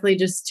it definitely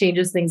just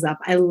changes things up.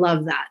 I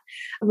love that.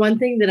 One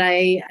thing that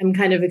I am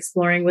kind of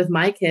exploring with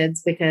my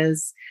kids,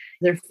 because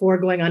they're 4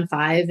 going on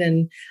 5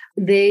 and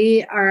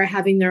they are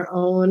having their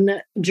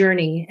own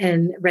journey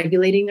and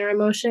regulating their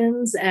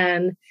emotions.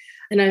 And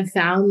I've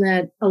found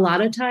that a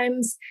lot of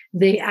times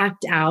they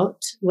act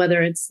out,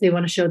 whether it's they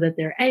want to show that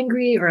they're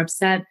angry or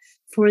upset,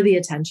 for the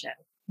attention.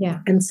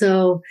 Yeah. And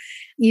so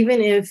even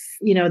if,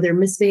 they're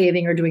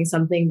misbehaving or doing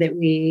something that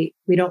we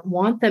don't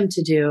want them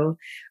to do,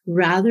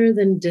 rather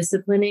than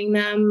disciplining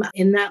them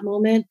in that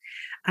moment,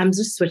 I'm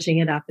just switching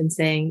it up and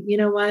saying, you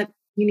know what,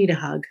 you need a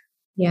hug.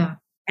 Yeah.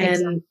 And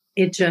exactly.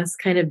 It just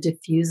kind of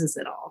diffuses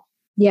it all.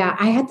 Yeah,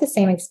 I had the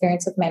same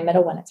experience with my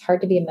middle one. It's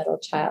hard to be a middle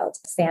child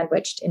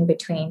sandwiched in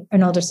between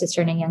an older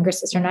sister and a younger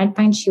sister. And I'd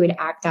find she would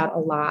act out a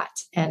lot.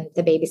 And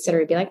the babysitter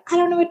would be like, I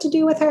don't know what to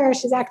do with her.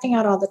 She's acting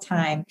out all the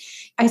time.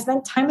 I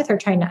spent time with her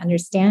trying to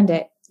understand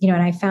it, and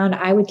I found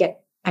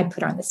I'd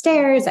put her on the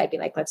stairs. I'd be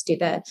like, let's do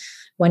the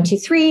 1, 2,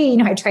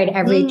 3. I tried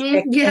every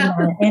trick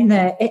in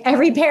the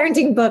every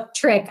parenting book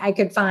trick I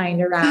could find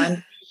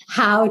around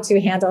how to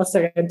handle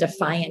sort of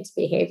defiant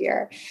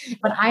behavior.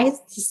 But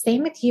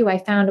same with you, I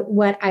found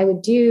what I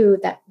would do,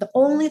 that the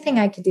only thing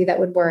I could do that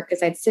would work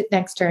is I'd sit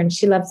next to her, and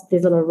she loves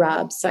these little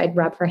rubs. So I'd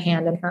rub her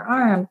hand and her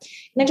arm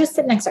and I'd just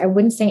sit next to her. I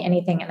wouldn't say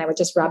anything and I would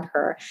just rub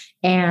her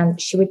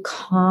and she would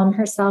calm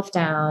herself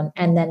down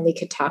and then we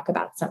could talk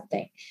about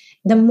something.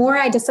 The more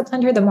I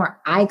disciplined her, the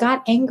more I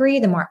got angry,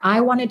 the more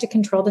I wanted to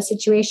control the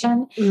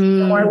situation,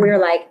 the more we were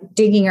like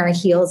digging our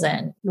heels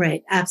in.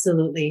 Right.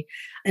 Absolutely.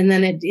 And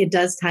then it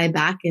does tie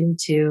back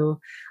into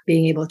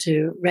being able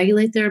to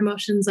regulate their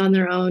emotions on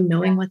their own,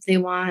 knowing what they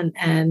want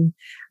and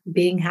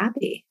being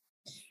happy.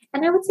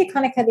 And I would say,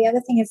 Kanika, the other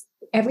thing is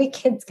every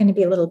kid's going to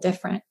be a little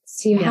different.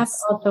 So you have to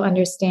also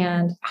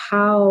understand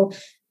how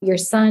your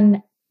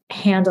son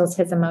handles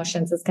his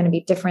emotions is going to be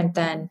different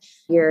than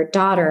your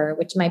daughter,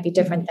 which might be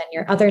different than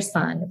your other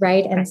son,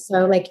 right? And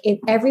so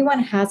everyone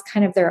has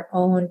kind of their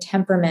own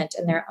temperament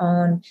and their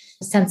own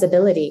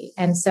sensibility.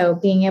 And so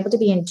being able to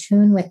be in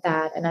tune with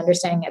that and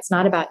understanding it's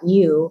not about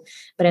you,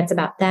 but it's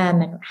about them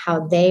and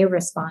how they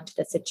respond to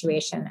the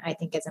situation, I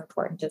think is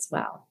important as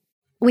well.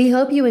 We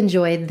hope you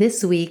enjoyed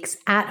this week's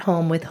At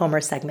Home with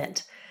Homer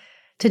segment.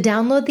 To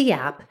download the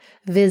app,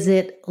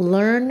 visit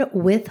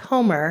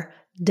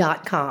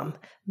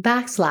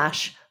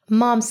learnwithhomer.com/momsense,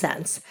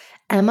 MOMSENSE,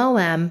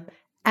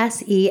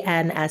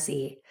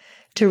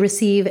 to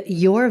receive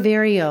your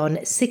very own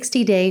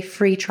 60-day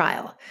free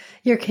trial.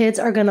 Your kids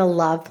are going to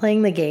love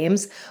playing the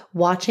games,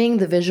 watching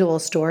the visual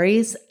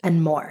stories,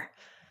 and more.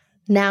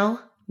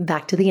 Now,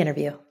 back to the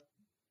interview.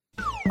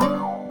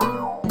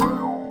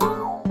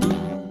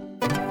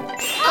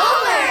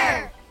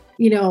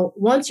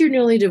 Once you're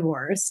newly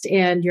divorced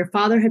and your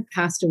father had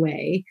passed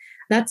away,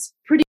 that's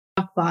pretty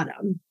rock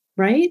bottom,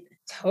 right?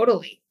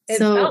 Totally. It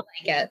So, felt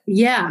like it.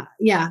 Yeah.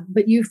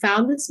 But you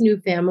found this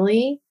new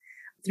family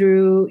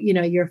through,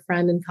 your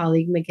friend and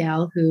colleague,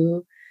 Miguel,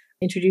 who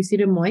introduced you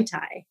to Muay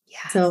Thai.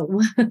 Yes.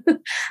 So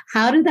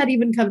how did that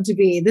even come to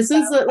be? This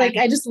was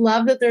I just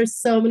love that there's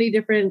so many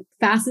different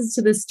facets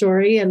to this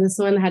story. And this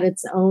one had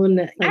its own.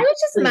 I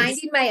was just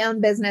minding my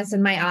own business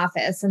in my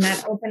office in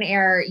that open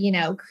air,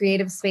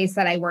 creative space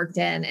that I worked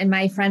in. And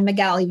my friend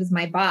Miguel, he was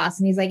my boss.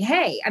 And he's like,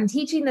 hey, I'm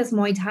teaching this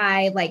Muay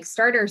Thai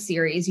starter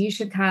series. You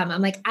should come.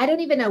 I'm like, I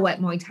don't even know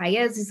what Muay Thai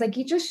is. He's like,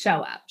 you just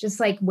show up,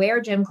 just wear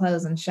gym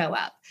clothes and show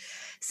up.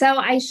 So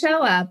I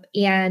show up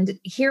and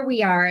here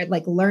we are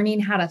learning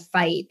how to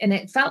fight. And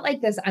it felt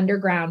like this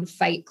underground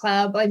fight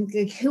club.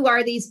 Who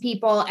are these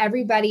people?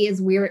 Everybody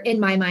is weird in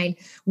my mind,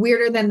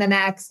 weirder than the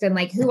next. And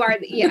who are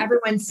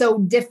everyone's so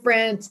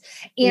different.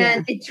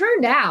 And It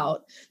turned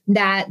out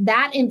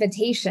that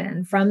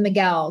invitation from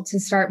Miguel to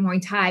start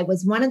Muay Thai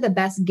was one of the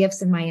best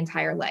gifts in my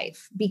entire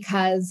life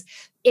because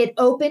it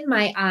opened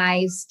my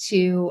eyes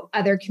to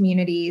other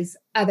communities,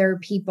 other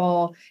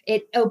people.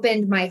 It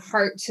opened my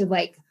heart to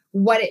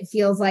what it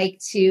feels like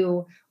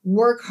to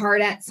work hard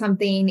at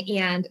something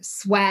and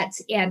sweat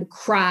and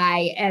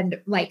cry and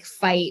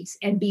fight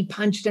and be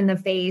punched in the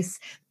face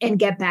and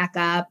get back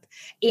up.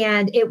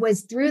 And it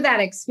was through that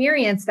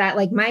experience that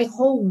my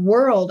whole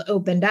world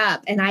opened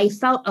up and I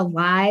felt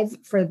alive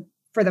for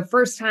the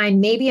first time,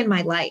 maybe in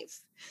my life.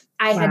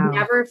 I had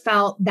never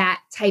felt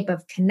that type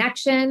of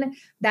connection,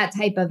 that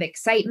type of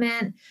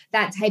excitement,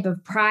 that type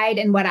of pride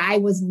in what I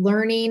was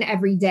learning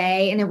every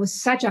day. And it was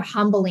such a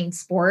humbling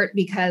sport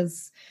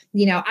because,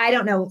 I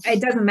don't know,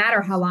 it doesn't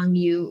matter how long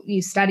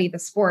you study the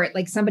sport.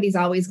 Somebody's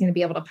always going to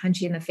be able to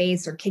punch you in the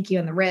face or kick you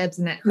in the ribs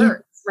and that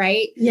hurts,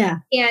 right?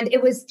 Yeah. And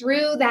it was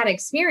through that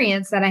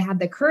experience that I had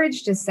the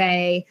courage to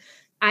say,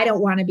 I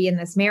don't want to be in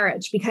this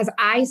marriage because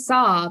I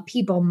saw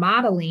people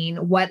modeling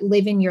what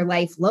living your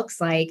life looks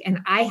like. And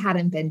I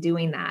hadn't been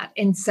doing that.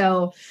 And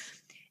so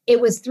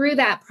it was through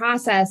that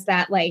process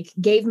that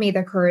gave me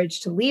the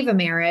courage to leave a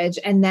marriage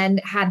and then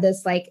had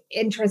this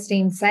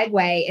interesting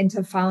segue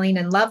into falling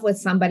in love with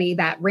somebody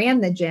that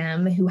ran the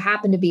gym who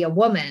happened to be a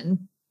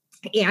woman.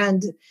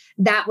 And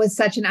that was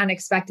such an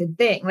unexpected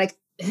thing.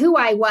 Who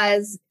I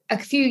was a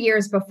few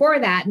years before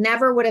that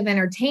never would have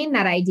entertained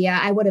that idea.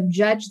 I would have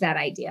judged that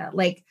idea.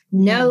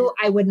 No,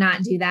 I would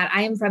not do that.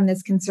 I am from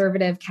this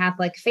conservative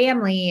Catholic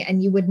family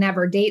and you would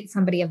never date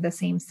somebody of the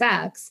same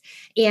sex.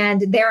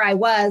 And there I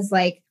was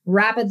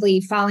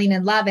rapidly falling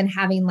in love and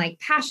having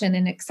passion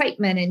and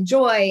excitement and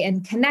joy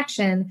and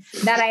connection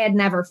that I had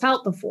never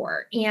felt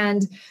before.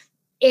 And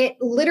it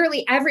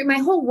literally my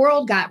whole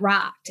world got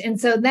rocked. And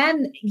so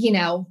then,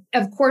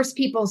 of course,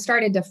 people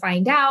started to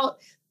find out.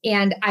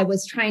 And I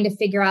was trying to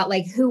figure out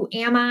who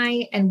am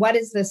I and what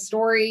is the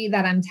story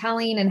that I'm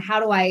telling and how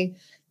do I,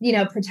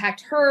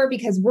 protect her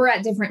because we're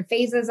at different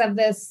phases of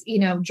this,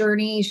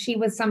 journey. She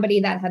was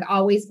somebody that had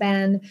always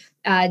been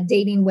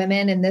dating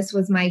women and this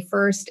was my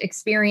first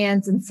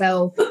experience. And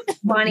so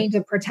wanting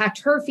to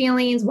protect her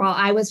feelings while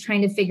I was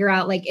trying to figure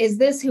out is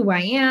this who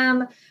I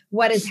am?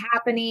 What is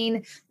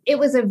happening? It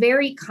was a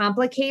very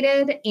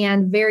complicated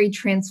and very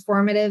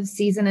transformative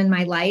season in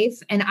my life.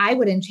 And I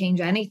wouldn't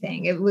change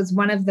anything. It was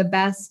one of the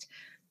best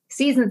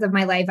seasons of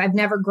my life. I've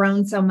never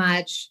grown so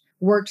much,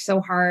 worked so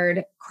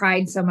hard,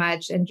 cried so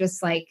much. And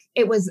just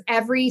it was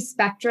every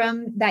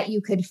spectrum that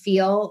you could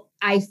feel,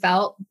 I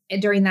felt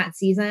during that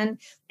season.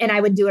 And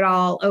I would do it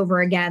all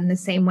over again the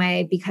same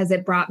way because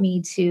it brought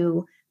me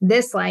to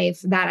this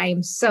life that I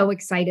am so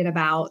excited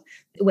about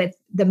with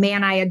the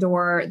man I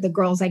adore, the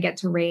girls I get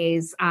to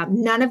raise.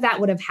 None of that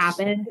would have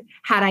happened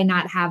had I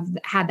not have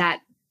had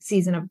that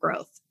season of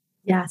growth.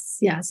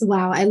 Yes.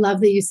 Wow. I love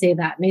that you say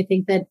that. And I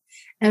think that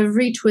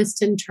every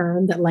twist and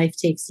turn that life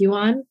takes you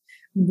on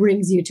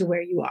brings you to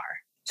where you are.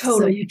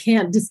 Totally. So you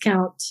can't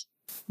discount.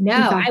 No,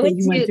 I would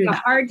do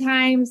the hard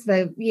times,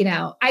 I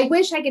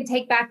wish I could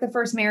take back the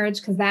first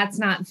marriage because that's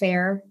not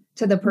fair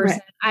to the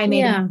person. Right. I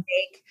made a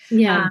mistake.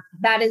 Yeah.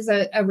 That is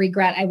a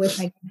regret I wish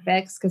I could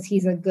fix because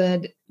he's a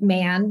good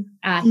man.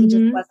 He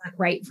just wasn't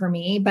right for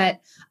me.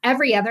 But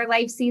every other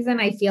life season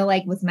I feel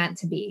was meant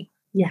to be.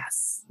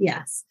 Yes.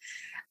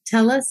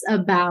 Tell us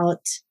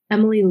about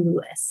Emily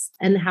Lewis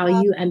and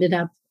how you ended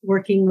up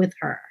working with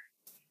her.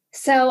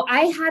 So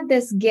I had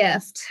this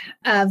gift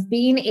of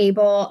being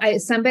able,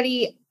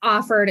 somebody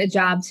offered a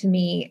job to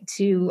me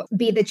to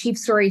be the chief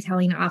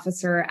storytelling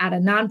officer at a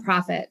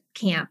nonprofit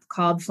camp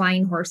called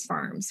Flying Horse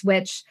Farms,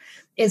 which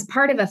is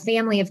part of a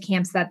family of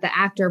camps that the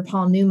actor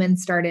Paul Newman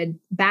started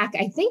back,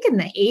 I think, in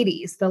the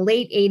 80s, the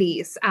late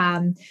 80s,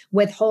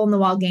 with Hole in the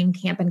Wall Game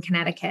Camp in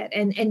Connecticut.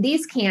 And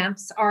these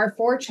camps are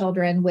for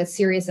children with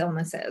serious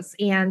illnesses.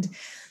 And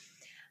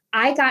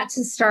I got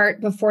to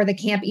start before the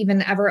camp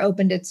even ever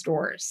opened its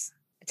doors.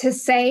 To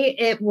say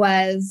it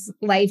was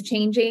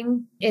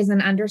life-changing is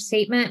an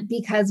understatement,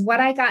 because what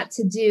I got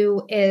to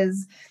do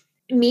is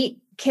meet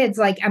kids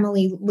like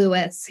Emily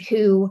Lewis,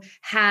 who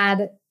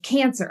had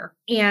cancer,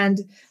 and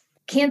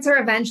cancer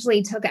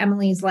eventually took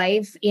Emily's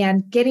life,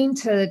 and getting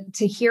to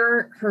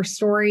hear her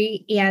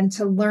story and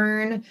to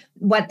learn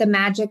what the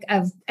magic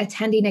of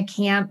attending a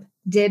camp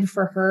did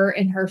for her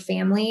and her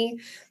family.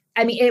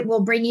 I mean, it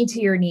will bring you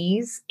to your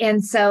knees.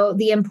 And so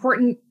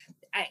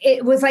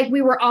it was like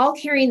we were all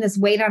carrying this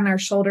weight on our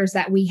shoulders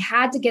that we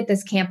had to get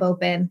this camp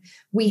open.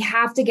 We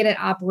have to get it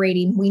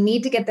operating. We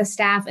need to get the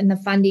staff and the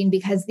funding,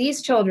 because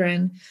these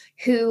children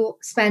who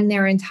spend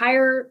their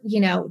entire,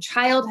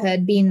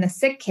 childhood being the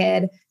sick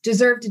kid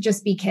deserve to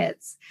just be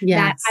kids. Yes.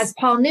 That, as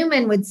Paul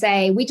Newman would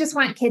say, we just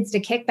want kids to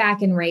kick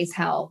back and raise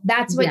hell.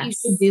 That's what you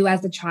should do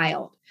as a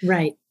child.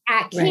 Right.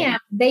 At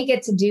camp, they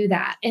get to do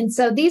that. And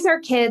so these are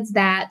kids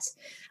that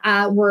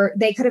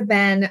they could have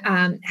been,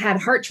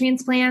 had heart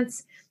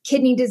transplants,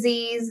 kidney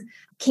disease,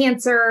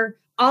 cancer,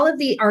 all of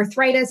the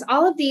arthritis,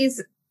 all of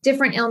these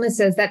different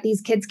illnesses that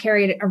these kids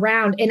carried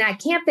around. And at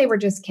camp, they were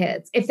just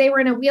kids. If they were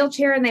in a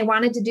wheelchair and they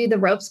wanted to do the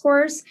ropes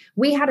course,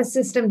 we had a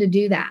system to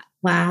do that.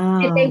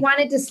 Wow. If they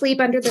wanted to sleep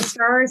under the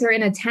stars or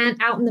in a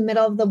tent out in the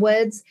middle of the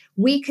woods,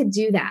 we could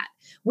do that.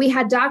 We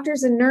had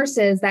doctors and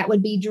nurses that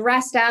would be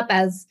dressed up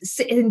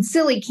in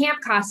silly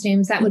camp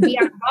costumes that would be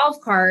on a golf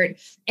cart.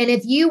 And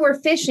if you were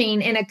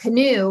fishing in a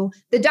canoe,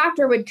 the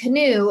doctor would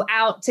canoe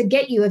out to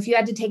get you. If you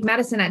had to take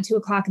medicine at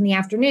 2:00 in the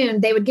afternoon,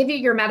 they would give you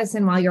your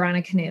medicine while you're on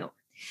a canoe.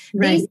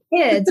 Right. These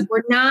kids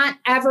were not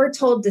ever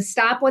told to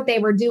stop what they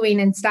were doing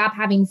and stop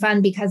having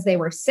fun because they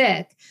were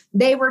sick.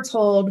 They were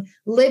told,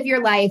 live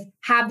your life,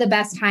 have the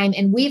best time,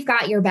 and we've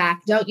got your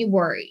back. Don't you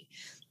worry.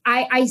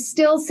 I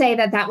still say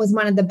that was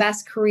one of the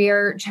best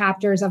career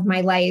chapters of my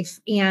life.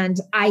 And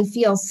I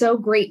feel so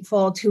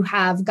grateful to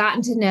have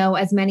gotten to know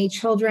as many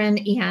children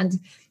and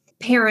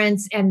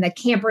parents and the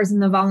campers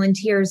and the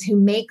volunteers who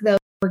make those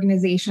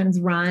organizations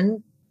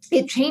run.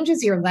 It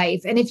changes your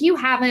life. And if you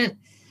haven't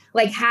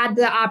had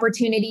the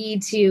opportunity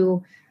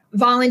to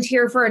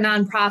volunteer for a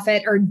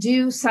nonprofit or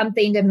do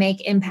something to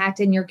make impact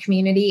in your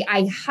community,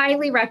 I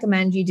highly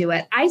recommend you do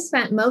it. I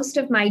spent most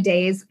of my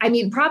days,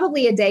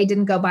 probably a day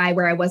didn't go by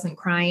where I wasn't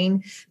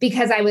crying,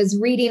 because I was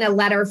reading a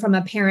letter from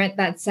a parent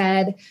that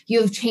said, "You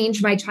have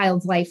changed my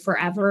child's life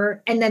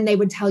forever." And then they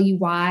would tell you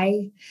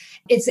why.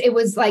 It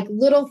was like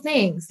little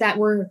things that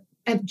were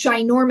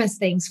ginormous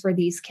things for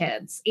these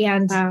kids.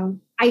 And wow.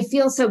 I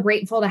feel so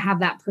grateful to have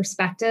that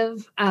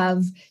perspective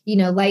of,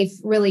 life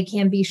really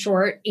can be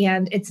short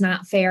and it's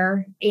not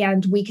fair,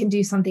 and we can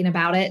do something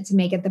about it to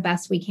make it the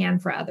best we can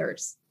for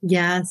others.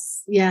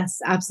 Yes,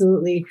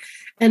 absolutely.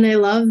 And I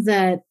love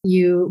that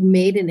you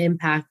made an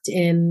impact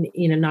in,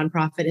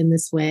 nonprofit in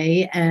this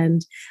way.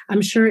 And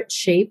I'm sure it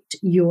shaped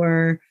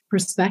your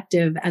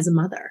perspective as a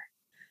mother.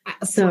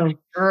 So,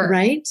 sure.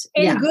 Right?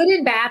 In good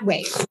and bad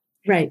ways.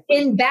 Right.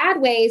 In bad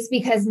ways,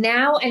 because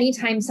now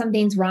anytime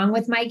something's wrong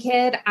with my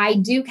kid, I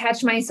do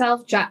catch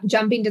myself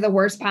jumping to the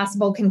worst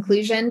possible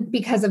conclusion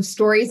because of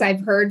stories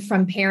I've heard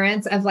from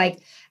parents of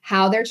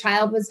how their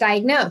child was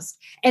diagnosed.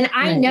 And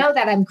I know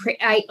that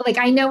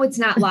I know it's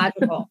not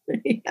logical.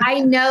 Yeah. I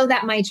know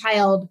that my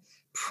child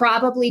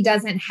probably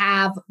doesn't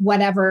have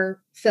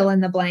whatever fill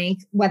in the blank,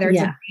 whether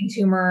it's a brain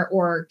tumor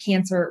or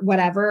cancer,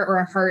 whatever, or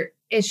a heart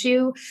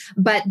issue,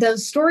 but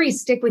those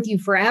stories stick with you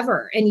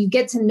forever. And you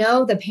get to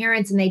know the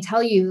parents and they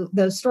tell you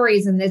those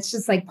stories. And it's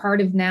just part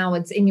of now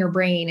it's in your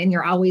brain and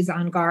you're always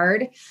on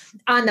guard.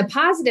 On the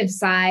positive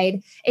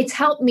side, it's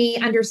helped me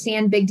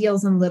understand big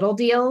deals and little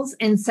deals.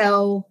 And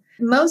so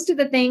most of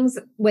the things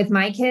with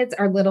my kids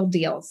are little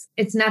deals.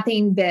 It's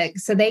nothing big.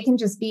 So they can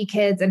just be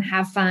kids and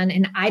have fun.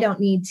 And I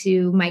don't need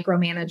to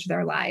micromanage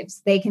their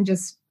lives. They can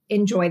just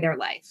enjoy their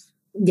life.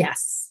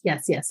 Yes,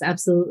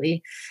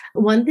 absolutely.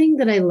 One thing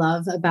that I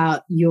love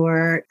about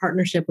your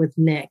partnership with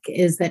Nick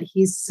is that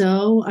he's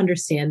so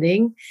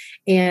understanding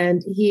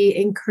and he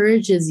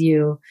encourages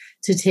you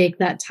to take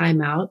that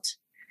time out.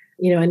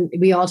 And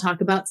we all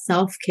talk about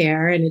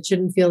self-care, and it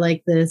shouldn't feel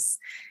like this,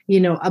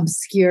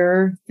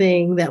 obscure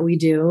thing that we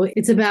do.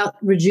 It's about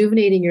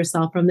rejuvenating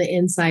yourself from the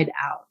inside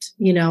out,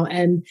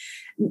 and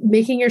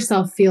making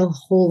yourself feel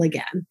whole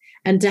again.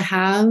 And to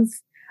have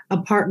a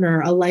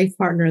partner, a life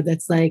partner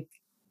that's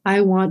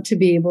I want to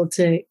be able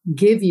to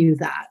give you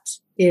that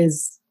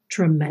is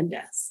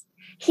tremendous.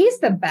 He's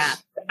the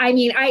best.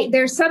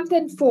 There's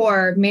something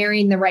for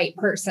marrying the right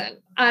person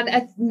on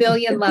a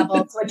million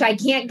levels, which I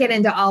can't get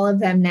into all of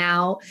them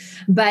now,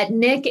 but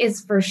Nick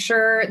is for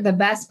sure the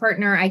best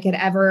partner I could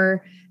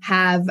ever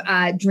have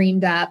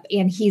dreamed up.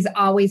 And he's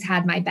always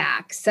had my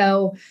back.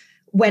 So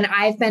when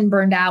I've been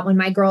burned out, when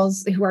my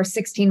girls who are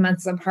 16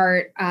 months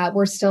apart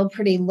were still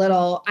pretty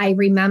little, I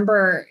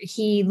remember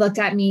he looked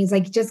at me, he's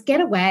like, just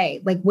get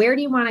away. Like, where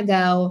do you want to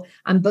go?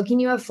 I'm booking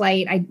you a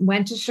flight. I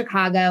went to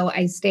Chicago.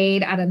 I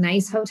stayed at a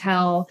nice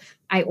hotel.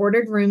 I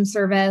ordered room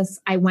service.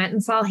 I went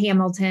and saw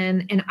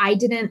Hamilton, and I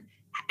didn't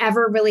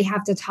ever really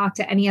have to talk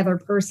to any other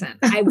person.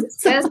 I was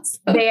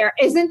just there.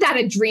 Isn't that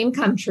a dream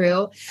come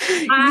true?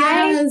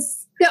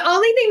 Yes. The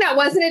only thing that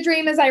wasn't a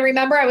dream is I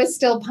remember I was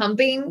still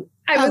pumping.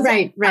 I was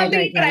right.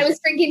 But I was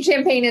drinking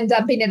champagne and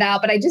dumping it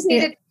out, but I just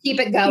needed to keep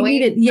it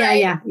going.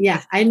 Yeah.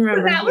 I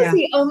remember. So that was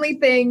the only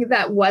thing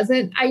that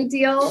wasn't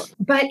ideal,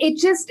 but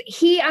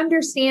he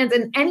understands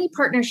in any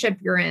partnership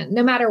you're in,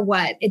 no matter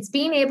what, it's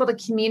being able to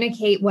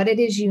communicate what it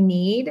is you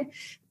need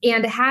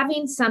and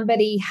having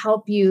somebody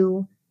help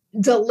you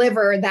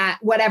deliver that,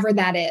 whatever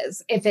that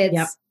is. If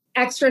it's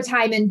extra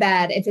time in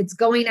bed, if it's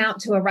going out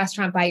to a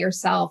restaurant by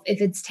yourself,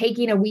 if it's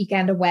taking a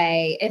weekend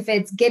away, if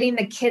it's getting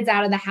the kids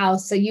out of the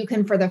house so you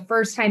can, for the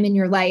first time in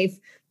your life,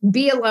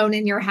 be alone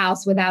in your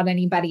house without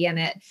anybody in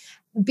it.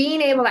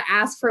 Being able to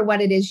ask for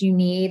what it is you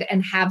need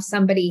and have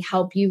somebody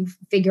help you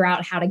figure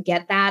out how to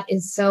get that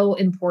is so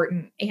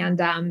important. And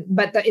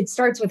it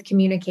starts with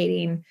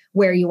communicating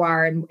where you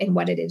are and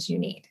what it is you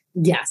need.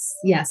 Yes.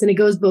 And it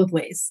goes both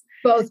ways.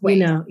 Both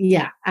ways.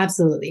 Yeah,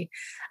 absolutely.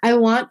 I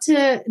want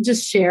to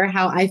just share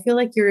how I feel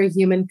like you're a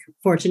human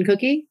fortune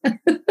cookie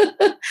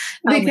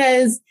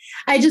because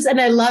I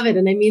love it.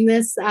 And I mean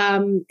this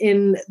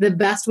in the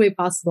best way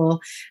possible,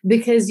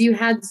 because you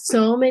had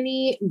so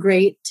many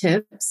great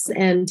tips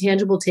and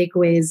tangible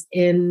takeaways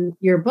in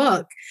your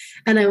book.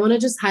 And I want to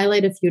just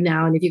highlight a few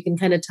now, and if you can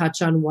kind of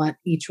touch on what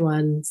each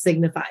one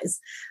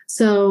signifies.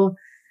 So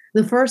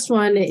the first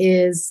one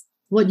is,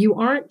 what you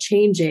aren't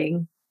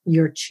changing,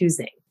 you're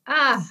choosing.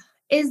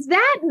 Is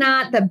that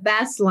not the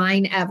best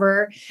line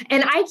ever?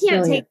 And I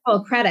can't take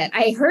full credit.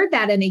 I heard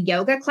that in a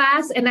yoga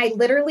class, and I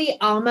literally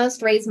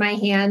almost raised my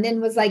hand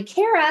and was like,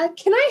 Kara,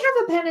 can I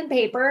have a pen and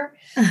paper?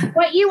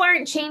 What you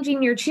aren't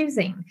changing, you're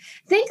choosing.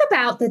 Think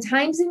about the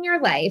times in your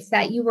life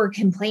that you were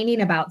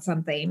complaining about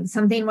something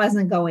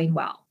wasn't going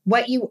well.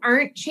 What you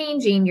aren't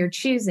changing, you're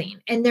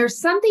choosing. And there's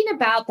something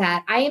about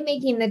that. I am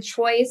making the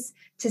choice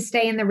to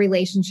stay in the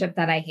relationship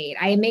that I hate.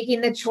 I am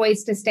making the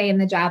choice to stay in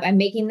the job. I'm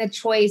making the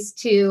choice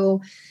to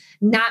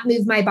not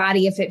move my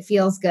body if it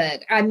feels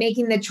good. I'm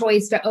making the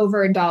choice to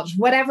overindulge.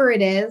 Whatever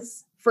it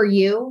is for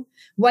you,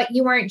 what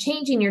you aren't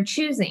changing, you're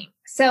choosing.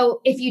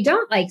 So if you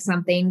don't like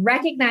something,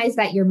 recognize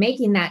that you're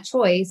making that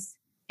choice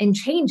and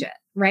change it,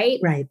 right?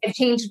 Right. I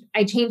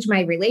changed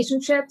my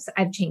relationships.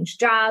 I've changed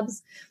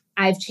jobs.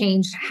 I've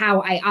changed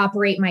how I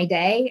operate my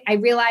day. I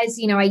realized,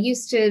 I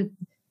used to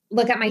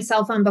look at my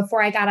cell phone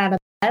before I got out of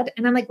bed,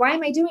 and I'm like, why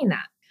am I doing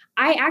that?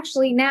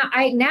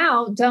 I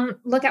now don't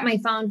look at my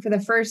phone for the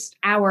first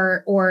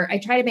hour, or I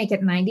try to make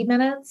it 90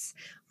 minutes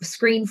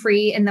screen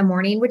free in the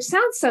morning, which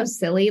sounds so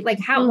silly. Like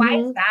why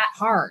is that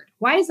hard?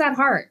 Why is that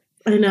hard?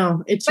 I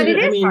know it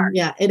is hard.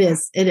 Yeah, it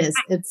is.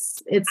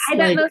 It's I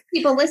bet most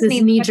people listening,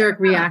 this knee jerk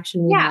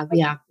reaction we have.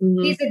 Yeah.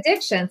 Mm-hmm. These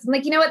addictions. I'm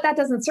like, you know what? That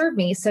doesn't serve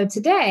me. So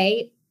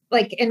today,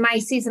 like in my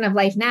season of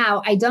life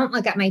now, I don't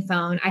look at my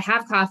phone. I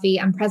have coffee.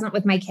 I'm present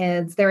with my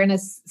kids. They're in a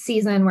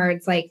season where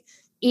it's like,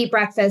 eat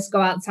breakfast,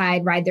 go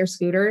outside, ride their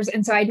scooters.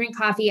 And so I drink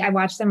coffee, I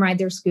watch them ride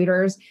their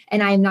scooters,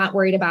 and I'm not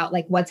worried about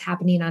like what's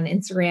happening on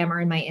Instagram or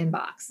in my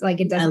inbox.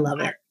 Like it doesn't I love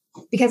matter.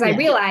 Because I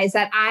realized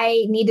that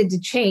I needed to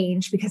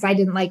change because I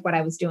didn't like what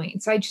I was doing.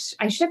 So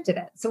I shifted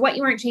it. So what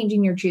you aren't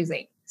changing, you're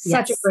choosing.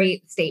 Such a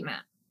great statement.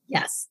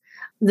 Yes.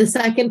 The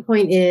second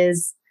point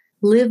is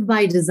live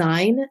by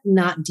design,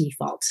 not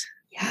default.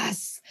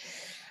 Yes.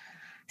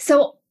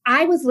 So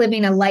I was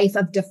living a life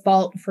of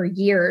default for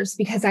years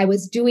because I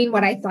was doing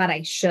what I thought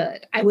I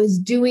should. I was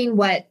doing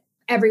what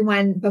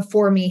everyone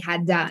before me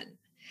had done.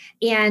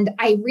 And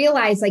I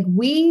realized like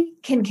we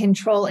can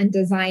control and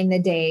design the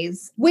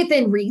days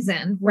within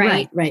reason,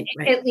 right? Right.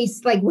 At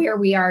least like where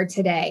we are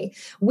today.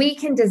 We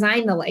can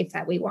design the life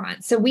that we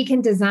want. So we can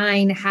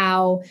design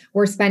how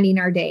we're spending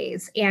our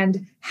days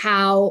and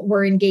how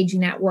we're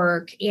engaging at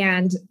work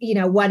and,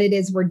 what it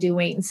is we're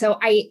doing. So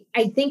I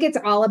think it's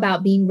all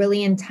about being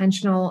really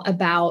intentional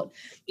about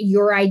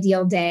your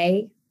ideal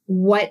day,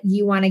 what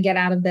you want to get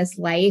out of this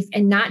life,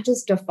 and not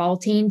just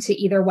defaulting to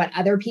either what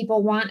other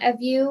people want of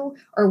you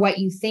or what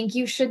you think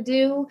you should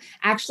do,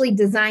 actually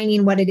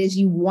designing what it is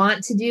you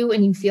want to do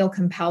and you feel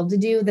compelled to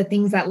do, the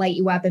things that light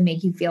you up and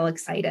make you feel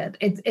excited.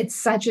 It's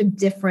such a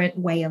different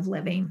way of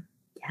living.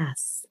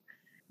 Yes.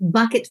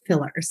 Bucket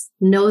fillers.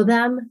 Know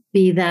them,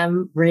 be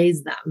them,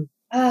 raise them.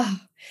 Oh,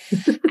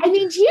 I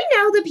mean, do you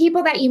know the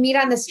people that you meet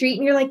on the street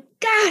and you're like,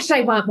 gosh,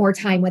 I want more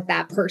time with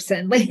that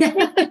person. Like,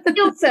 it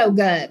feels so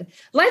good.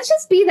 Let's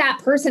just be that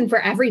person for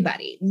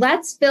everybody.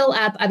 Let's fill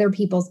up other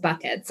people's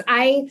buckets.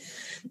 I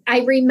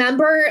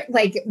remember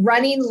like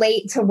running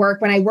late to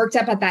work when I worked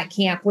up at that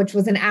camp, which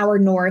was an hour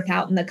north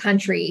out in the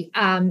country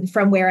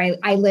from where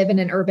I live in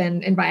an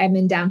urban environment. I'm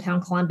in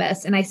downtown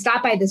Columbus. And I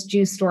stopped by this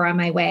juice store on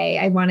my way.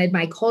 I wanted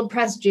my cold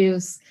pressed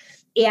juice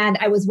and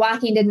I was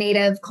walking to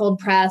Native cold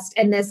pressed,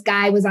 and this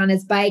guy was on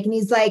his bike and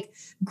he's like,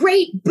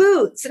 great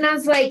boots. And I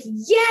was like,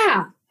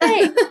 yeah,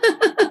 hey,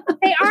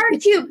 they are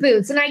cute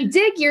boots. And I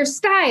dig your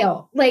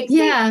style. Like, thank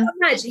you so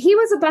much. He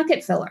was a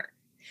bucket filler.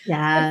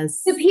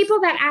 Yes. The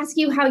people that ask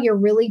you how you're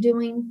really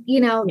doing,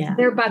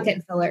 they're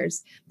bucket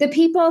fillers. The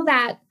people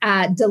that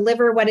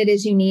deliver what it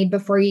is you need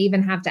before you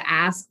even have to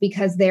ask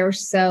because they're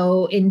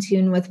so in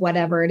tune with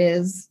whatever it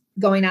is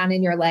going on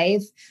in your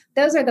life,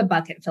 those are the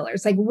bucket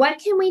fillers. Like, what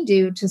can we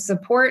do to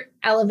support,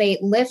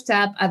 elevate, lift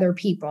up other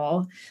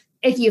people?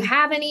 If you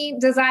have any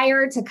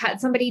desire to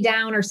cut somebody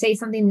down or say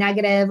something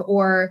negative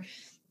or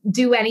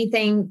do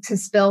anything to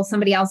spill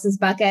somebody else's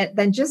bucket,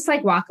 then just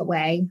like walk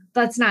away.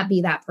 Let's not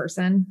be that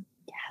person.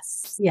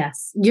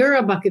 Yes. You're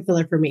a bucket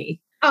filler for me.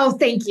 Oh,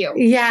 thank you.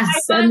 Yes.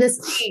 And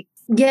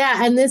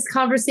this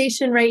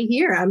conversation right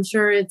here, I'm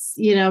sure it's,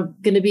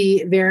 going to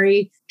be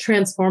very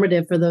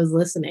transformative for those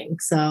listening.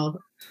 So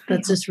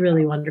that's just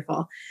really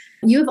wonderful.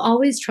 You've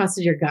always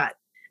trusted your gut,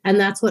 and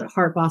that's what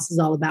Heart Boss is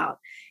all about.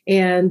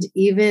 And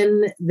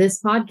even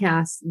this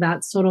podcast,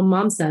 that's Total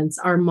Mom Sense.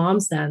 Our mom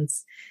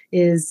sense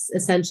is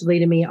essentially,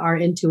 to me, our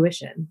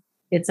intuition.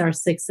 It's our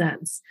sixth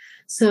sense.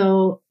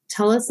 So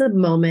tell us a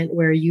moment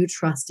where you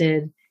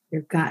trusted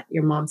your gut,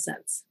 your mom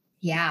sense.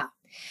 Yeah.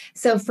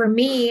 So for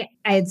me,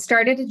 I had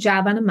started a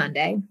job on a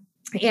Monday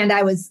and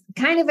I was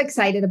kind of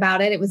excited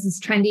about it. It was this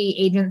trendy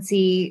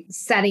agency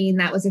setting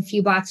that was a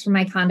few blocks from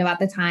my condo at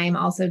the time,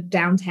 also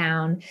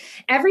downtown.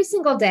 Every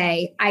single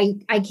day,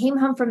 I came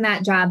home from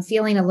that job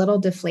feeling a little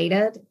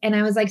deflated. And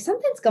I was like,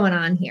 something's going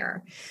on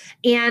here.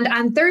 And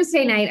on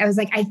Thursday night, I was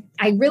like,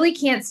 I really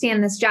can't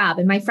stand this job.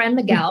 And my friend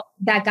Miguel,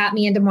 that got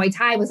me into Muay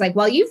Thai, was like,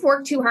 well, you've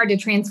worked too hard to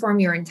transform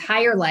your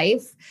entire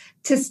life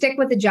to stick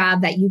with a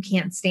job that you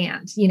can't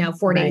stand,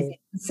 4 days. Right.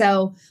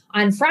 So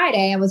on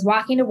Friday, I was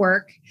walking to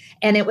work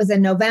and it was a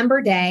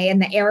November day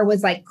and the air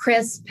was like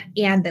crisp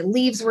and the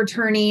leaves were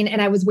turning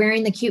and I was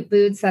wearing the cute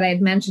boots that I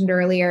had mentioned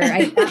earlier.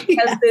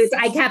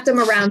 I kept them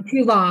around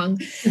too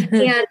long.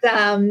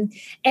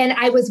 And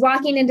I was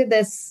walking into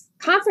this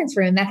conference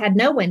room that had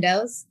no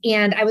windows.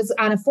 And I was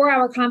on a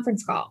 4-hour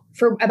conference call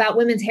about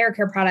women's hair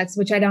care products,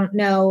 which I don't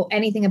know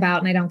anything about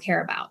and I don't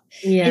care about.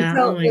 Yeah. And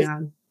so oh my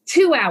God.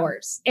 2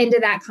 hours into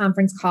that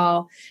conference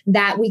call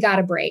that we got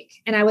a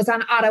break and I was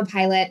on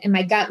autopilot and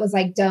my gut was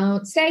like,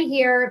 don't stay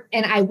here.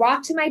 And I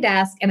walked to my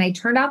desk and I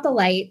turned out the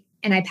light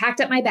and I packed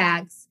up my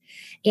bags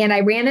and I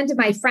ran into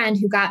my friend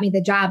who got me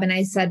the job. And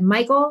I said,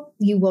 Michael,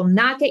 you will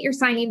not get your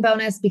signing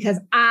bonus because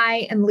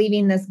I am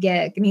leaving this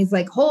gig. And he's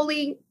like,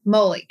 holy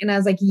moly. And I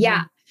was like,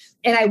 yeah.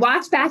 And I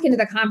walked back into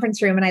the conference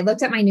room and I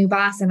looked at my new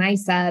boss and I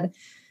said,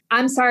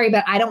 I'm sorry,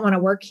 but I don't want to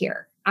work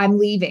here. I'm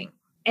leaving.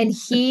 And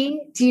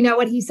do you know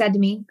what he said to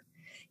me?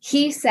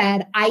 He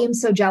said, I am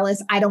so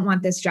jealous. I don't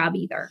want this job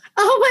either.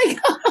 Oh my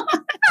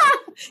God.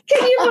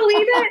 Can you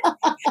believe it?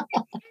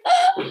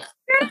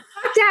 I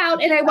walked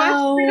out and I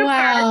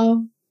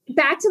walked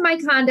back to my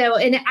condo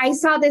and I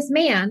saw this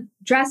man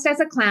dressed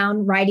as a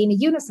clown riding a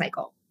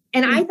unicycle.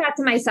 And I thought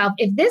to myself,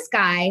 if this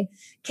guy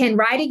can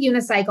ride a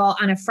unicycle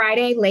on a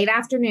Friday late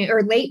afternoon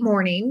or late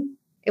morning,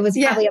 it was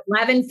probably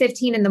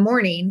 11:15 in the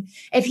morning.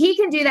 If he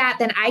can do that,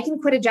 then I can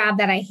quit a job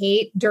that I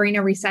hate during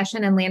a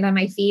recession and land on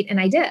my feet.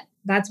 And I did.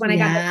 That's when I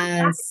got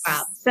the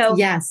job. So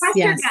trust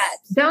your gut.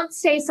 Don't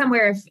stay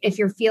somewhere if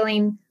you're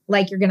feeling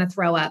like you're going to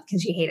throw up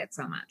because you hate it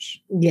so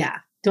much. Yeah.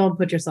 Don't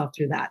put yourself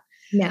through that.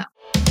 No.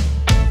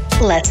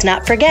 Let's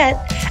not forget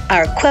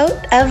our quote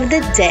of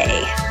the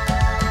day.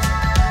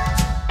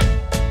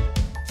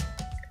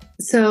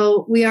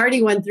 So we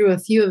already went through a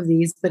few of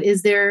these, but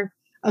is there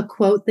a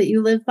quote that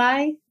you live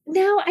by?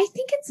 No, I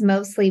think it's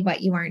mostly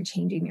what you aren't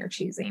changing, you're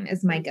choosing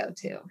is my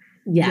go-to.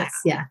 Yes.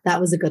 Yeah.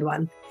 That was a good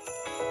one.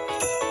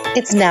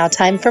 It's now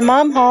time for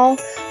Mom Haul,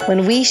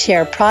 when we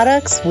share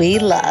products we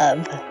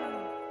love.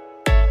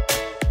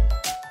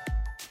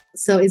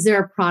 So is there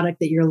a product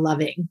that you're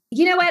loving?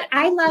 You know what?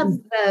 I love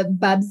the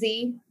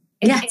Bubsy.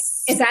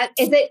 Yes.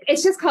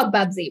 It's just called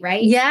Bubsy,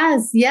 right?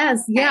 Yes.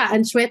 Yeah.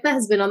 And Shweta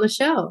has been on the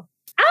show.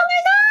 Oh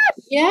my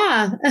gosh.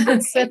 Yeah.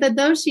 Shweta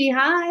Doshi.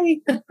 Hi.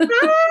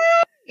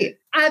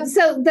 Hi.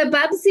 So the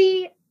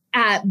Bubsy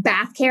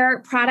bath care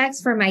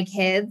products for my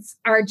kids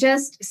are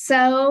just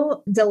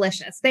so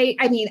delicious.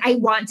 I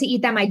want to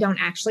eat them. I don't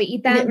actually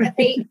eat them.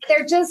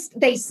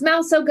 They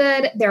smell so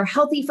good. They're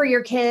healthy for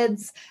your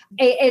kids.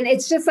 And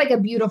it's just like a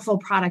beautiful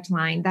product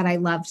line that I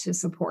love to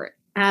support.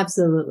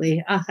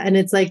 Absolutely. And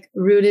it's like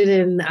rooted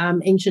in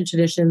ancient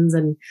traditions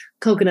and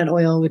coconut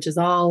oil, which is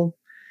all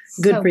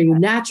good for you.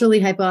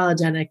 Naturally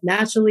hypoallergenic,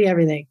 naturally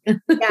everything.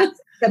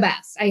 That's the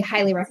best. I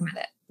highly recommend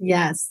it.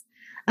 Yes.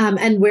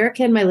 And where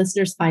can my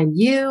listeners find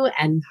you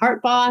and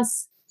Heart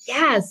Boss?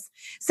 Yes.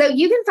 So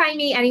you can find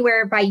me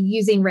anywhere by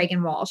using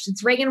Regan Walsh.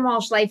 It's Regan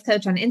Walsh Life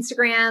Coach on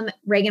Instagram,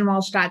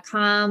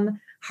 reganwalsh.com,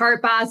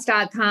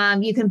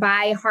 heartboss.com. You can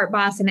buy Heart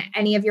Boss in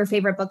any of your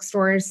favorite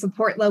bookstores.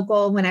 Support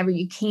local whenever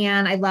you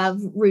can. I love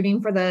rooting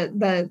for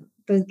the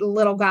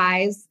little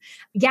guys.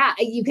 Yeah,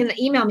 you can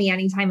email me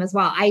anytime as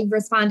well. I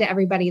respond to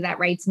everybody that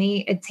writes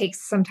me. It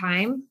takes some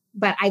time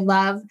but I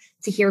love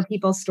to hear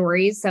people's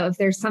stories. So if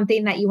there's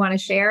something that you want to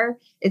share,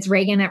 it's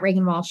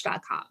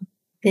regan@reganwalsh.com.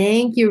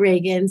 Thank you,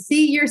 Regan.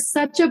 See, you're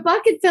such a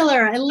bucket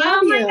filler. I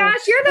love you. Oh my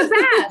gosh, you're the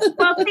best.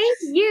 Well, thank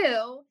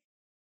you.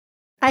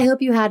 I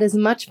hope you had as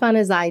much fun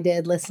as I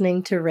did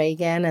listening to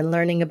Regan and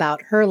learning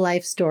about her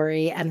life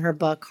story and her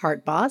book,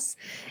 Heart Boss.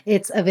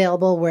 It's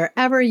available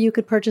wherever you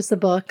could purchase a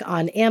book,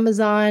 on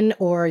Amazon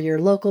or your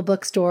local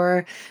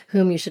bookstore,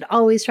 whom you should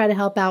always try to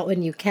help out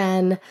when you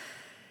can.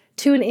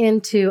 Tune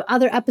in to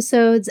other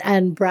episodes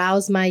and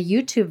browse my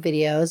YouTube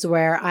videos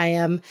where I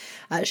am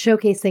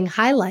showcasing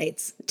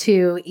highlights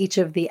to each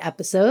of the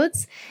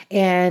episodes.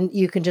 And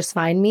you can just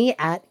find me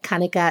at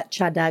Kanika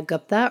Chadha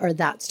Gupta, or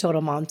That's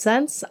Total Mom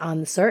Sense, on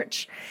the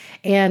search.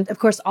 And of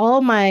course,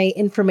 all my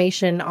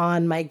information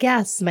on my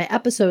guests, my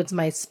episodes,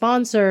 my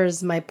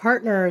sponsors, my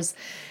partners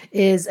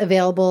is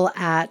available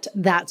at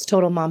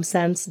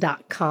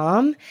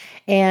thatstotalmomsense.com.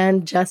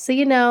 And just so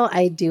you know,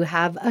 I do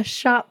have a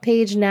shop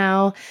page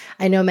now.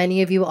 I know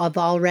many of you have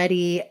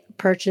already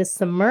purchased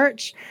some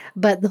merch,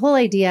 but the whole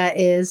idea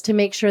is to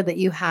make sure that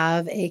you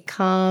have a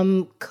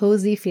calm,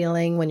 cozy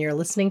feeling when you're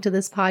listening to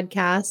this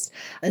podcast,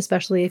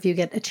 especially if you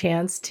get a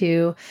chance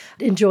to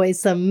enjoy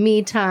some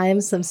me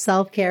time, some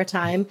self-care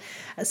time.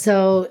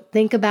 So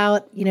think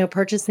about,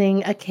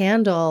 purchasing a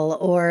candle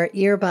or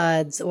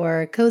earbuds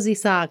or cozy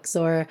socks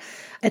or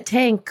a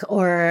tank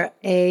or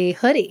a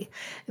hoodie,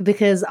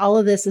 because all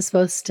of this is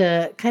supposed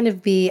to kind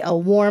of be a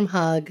warm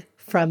hug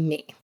from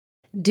me.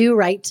 Do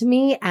write to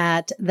me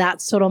at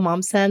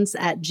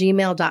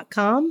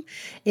thatstotalmomsense@gmail.com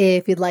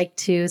if you'd like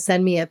to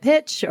send me a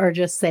pitch or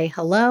just say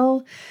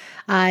hello.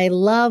 I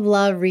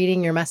love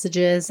reading your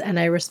messages, and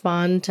I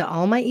respond to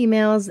all my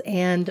emails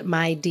and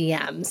my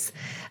DMs.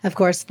 Of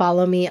course,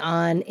 follow me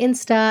on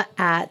Insta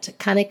at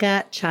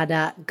Kanika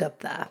Chadha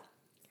Gupta.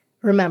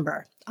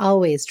 Remember,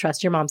 always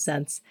trust your mom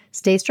sense.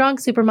 Stay strong,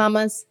 super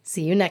mamas.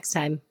 See you next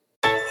time.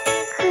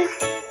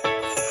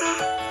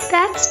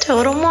 That's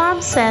Total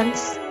Mom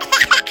Sense.